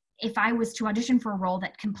 if I was to audition for a role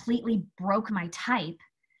that completely broke my type,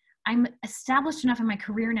 I'm established enough in my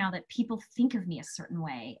career now that people think of me a certain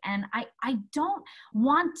way. And I don't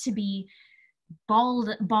want to be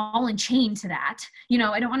ball and chain to that. You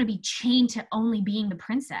know, I don't want to be chained to only being the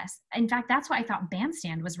princess. In fact, that's why I thought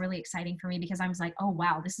Bandstand was really exciting for me, because I was like, oh,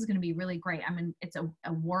 wow, this is going to be really great. I'm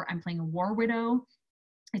playing a war widow.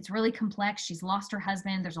 It's really complex. She's lost her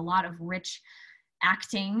husband. There's a lot of rich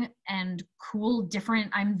acting and cool,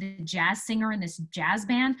 different. I'm the jazz singer in this jazz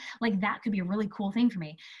band. Like that could be a really cool thing for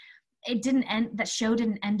me. That show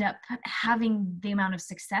didn't end up having the amount of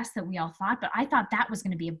success that we all thought, but I thought that was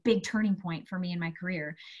going to be a big turning point for me in my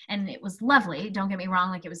career. And it was lovely. Don't get me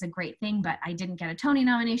wrong. Like it was a great thing, but I didn't get a Tony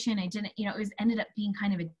nomination. It ended up being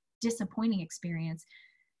kind of a disappointing experience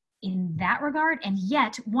in that regard. And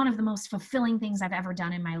yet one of the most fulfilling things I've ever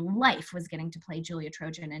done in my life was getting to play Julia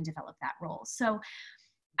Trojan and develop that role. So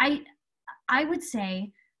I would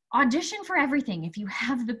say audition for everything. If you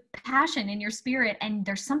have the passion in your spirit and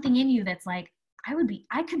there's something in you that's like, I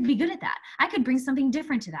could be good at that. I could bring something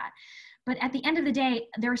different to that. But at the end of the day,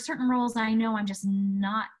 there are certain roles I know I'm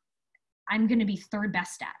going to be third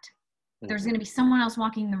best at. There's going to be someone else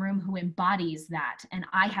walking in the room who embodies that, and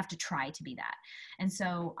I have to try to be that. And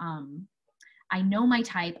so I know my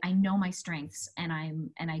type, I know my strengths, and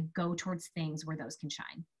I go towards things where those can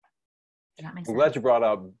shine. Does that make sense? I'm glad you brought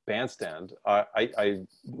up Bandstand. I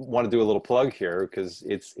want to do a little plug here because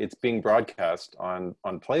it's being broadcast on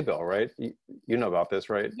Playbill, right? You know about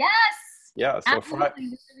this, right? Yes. Yeah. So absolutely.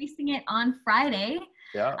 We're releasing it on Friday.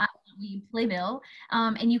 Yeah. Playbill,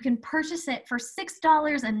 and you can purchase it for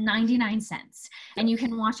 $6.99, and you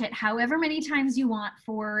can watch it however many times you want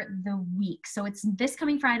for the week. So it's this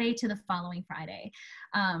coming Friday to the following Friday,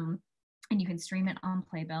 and you can stream it on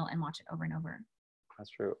Playbill and watch it over and over. That's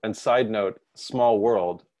true. And side note, small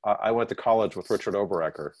world. I went to college with Richard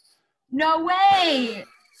Oberecker. No way.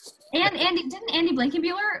 And didn't Andy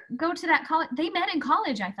Blankenbuehler go to that college? They met in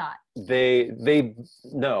college, I thought. They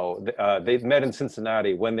met in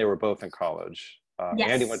Cincinnati when they were both in college. Yes.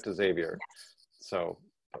 Andy went to Xavier. Yes. So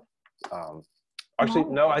actually,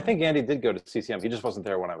 no, I think Andy did go to CCM. He just wasn't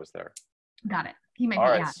there when I was there. Got it. He might All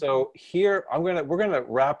be, right. yeah. So here we're gonna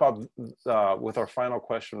wrap up with our final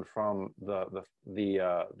question from the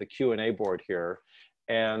Q&A board here,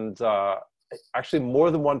 and actually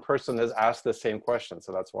more than one person has asked the same question,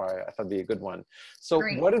 so that's why I thought it'd be a good one. So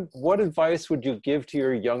great. What advice would you give to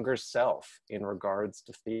your younger self in regards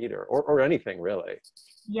to theater or anything really?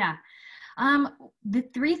 Yeah. The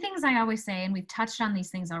three things I always say, and we've touched on these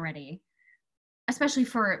things already, especially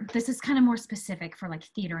this is kind of more specific for like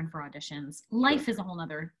theater and for auditions. Life is a whole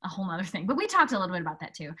nother thing, but we talked a little bit about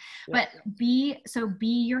that too. Yeah. But be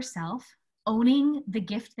yourself, owning the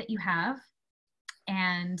gift that you have,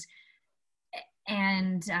 and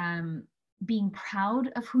being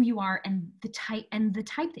proud of who you are and the type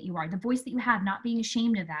that you are, the voice that you have, not being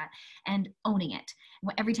ashamed of that, and owning it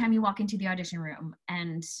every time you walk into the audition room.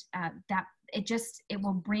 And that it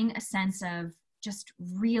will bring a sense of just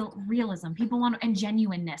realism. And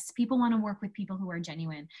genuineness. People want to work with people who are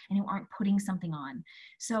genuine and who aren't putting something on.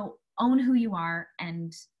 So own who you are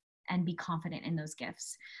and be confident in those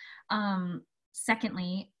gifts.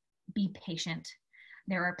 Secondly, be patient.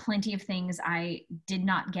 There are plenty of things I did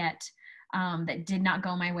not get that did not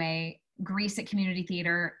go my way. Grease at Community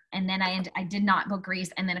Theater, and then I did not book Grease,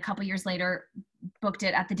 and then a couple years later booked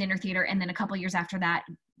it at the Dinner Theater, and then a couple years after that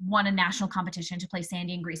won a national competition to play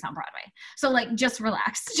Sandy and Grease on Broadway. So like, just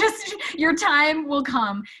relax. Just your time will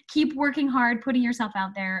come. Keep working hard, putting yourself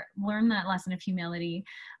out there, learn that lesson of humility,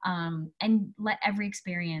 and let every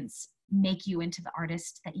experience make you into the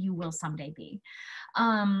artist that you will someday be.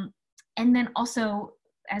 And then also,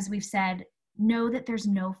 as we've said, know that there's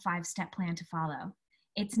no 5-step plan to follow.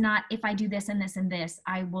 It's not, if I do this and this and this,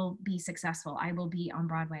 I will be successful. I will be on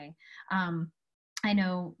Broadway. I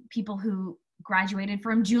know people who graduated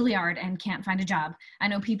from Juilliard and can't find a job. I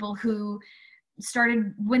know people who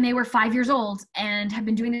started when they were 5 years old and have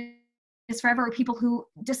been doing forever, or people who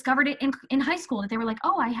discovered it in high school, that they were like,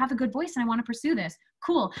 oh, I have a good voice and I want to pursue this.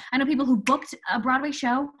 Cool. I know people who booked a Broadway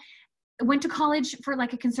show, went to college for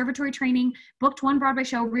like a conservatory training, booked one Broadway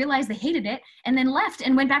show, realized they hated it, and then left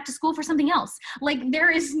and went back to school for something else. Like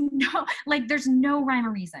there's no rhyme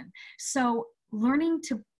or reason. So learning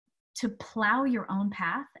to plow your own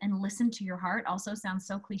path and listen to your heart also sounds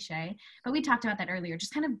so cliche, but we talked about that earlier,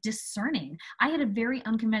 just kind of discerning. I had a very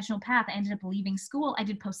unconventional path. I ended up leaving school. I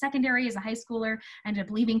did post-secondary as a high schooler. I ended up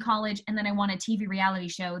leaving college, and then I won a TV reality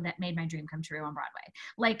show that made my dream come true on Broadway.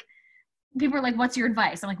 Like, people are like, what's your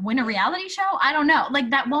advice? I'm like, win a reality show? I don't know. Like,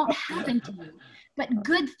 that won't happen to you. But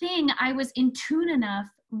good thing I was in tune enough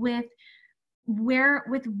with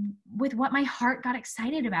what my heart got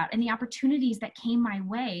excited about, and the opportunities that came my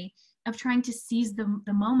way, of trying to seize the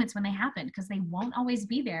moments when they happen, because they won't always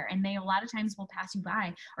be there, and they a lot of times will pass you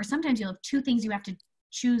by. Or sometimes you'll have two things you have to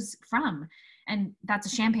choose from, and that's a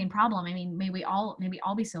champagne problem. I mean, maybe all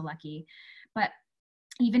be so lucky. But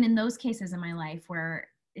even in those cases in my life where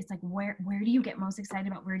it's like, where do you get most excited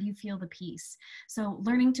about? Where do you feel the peace? So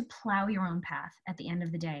learning to plow your own path at the end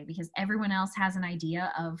of the day, because everyone else has an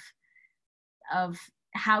idea of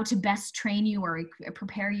how to best train you or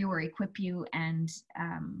prepare you or equip you. And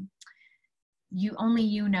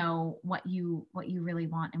you know what you really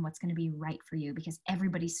want and what's going to be right for you, because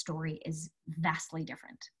everybody's story is vastly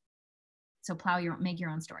different. So make your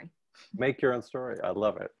own story. Make your own story. I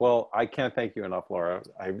love it. Well, I can't thank you enough, Laura.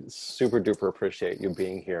 I super duper appreciate you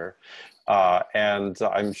being here. And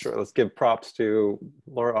I'm sure, let's give props to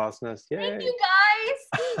Laura Osnes. Yay. Thank you, guys.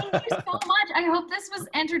 Thank you so much. I hope this was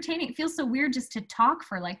entertaining. It feels so weird just to talk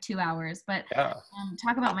for like 2 hours, but yeah.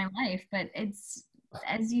 Talk about my life. But it's,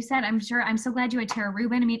 as you said, I'm so glad you had Tara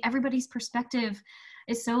Rubin. I mean, everybody's perspective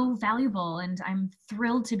is so valuable, and I'm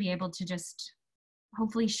thrilled to be able to just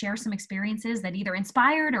hopefully share some experiences that either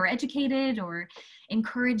inspired or educated or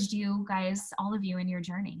encouraged you guys, all of you, in your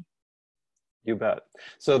journey. You bet.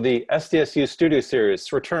 So the SDSU Studio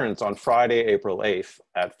Series returns on Friday, April 8th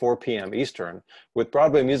at 4 p.m. Eastern with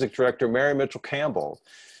Broadway music director Mary Mitchell Campbell.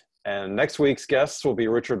 And next week's guests will be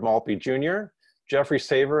Richard Maltby Jr., Jeffrey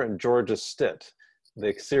Saver, and Georgia Stitt.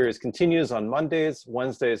 The series continues on Mondays,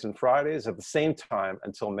 Wednesdays, and Fridays at the same time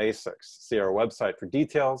until May 6th. See our website for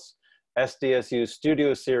details,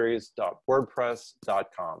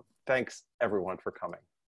 sdsustudioseries.wordpress.com. Thanks everyone for coming.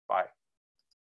 Bye.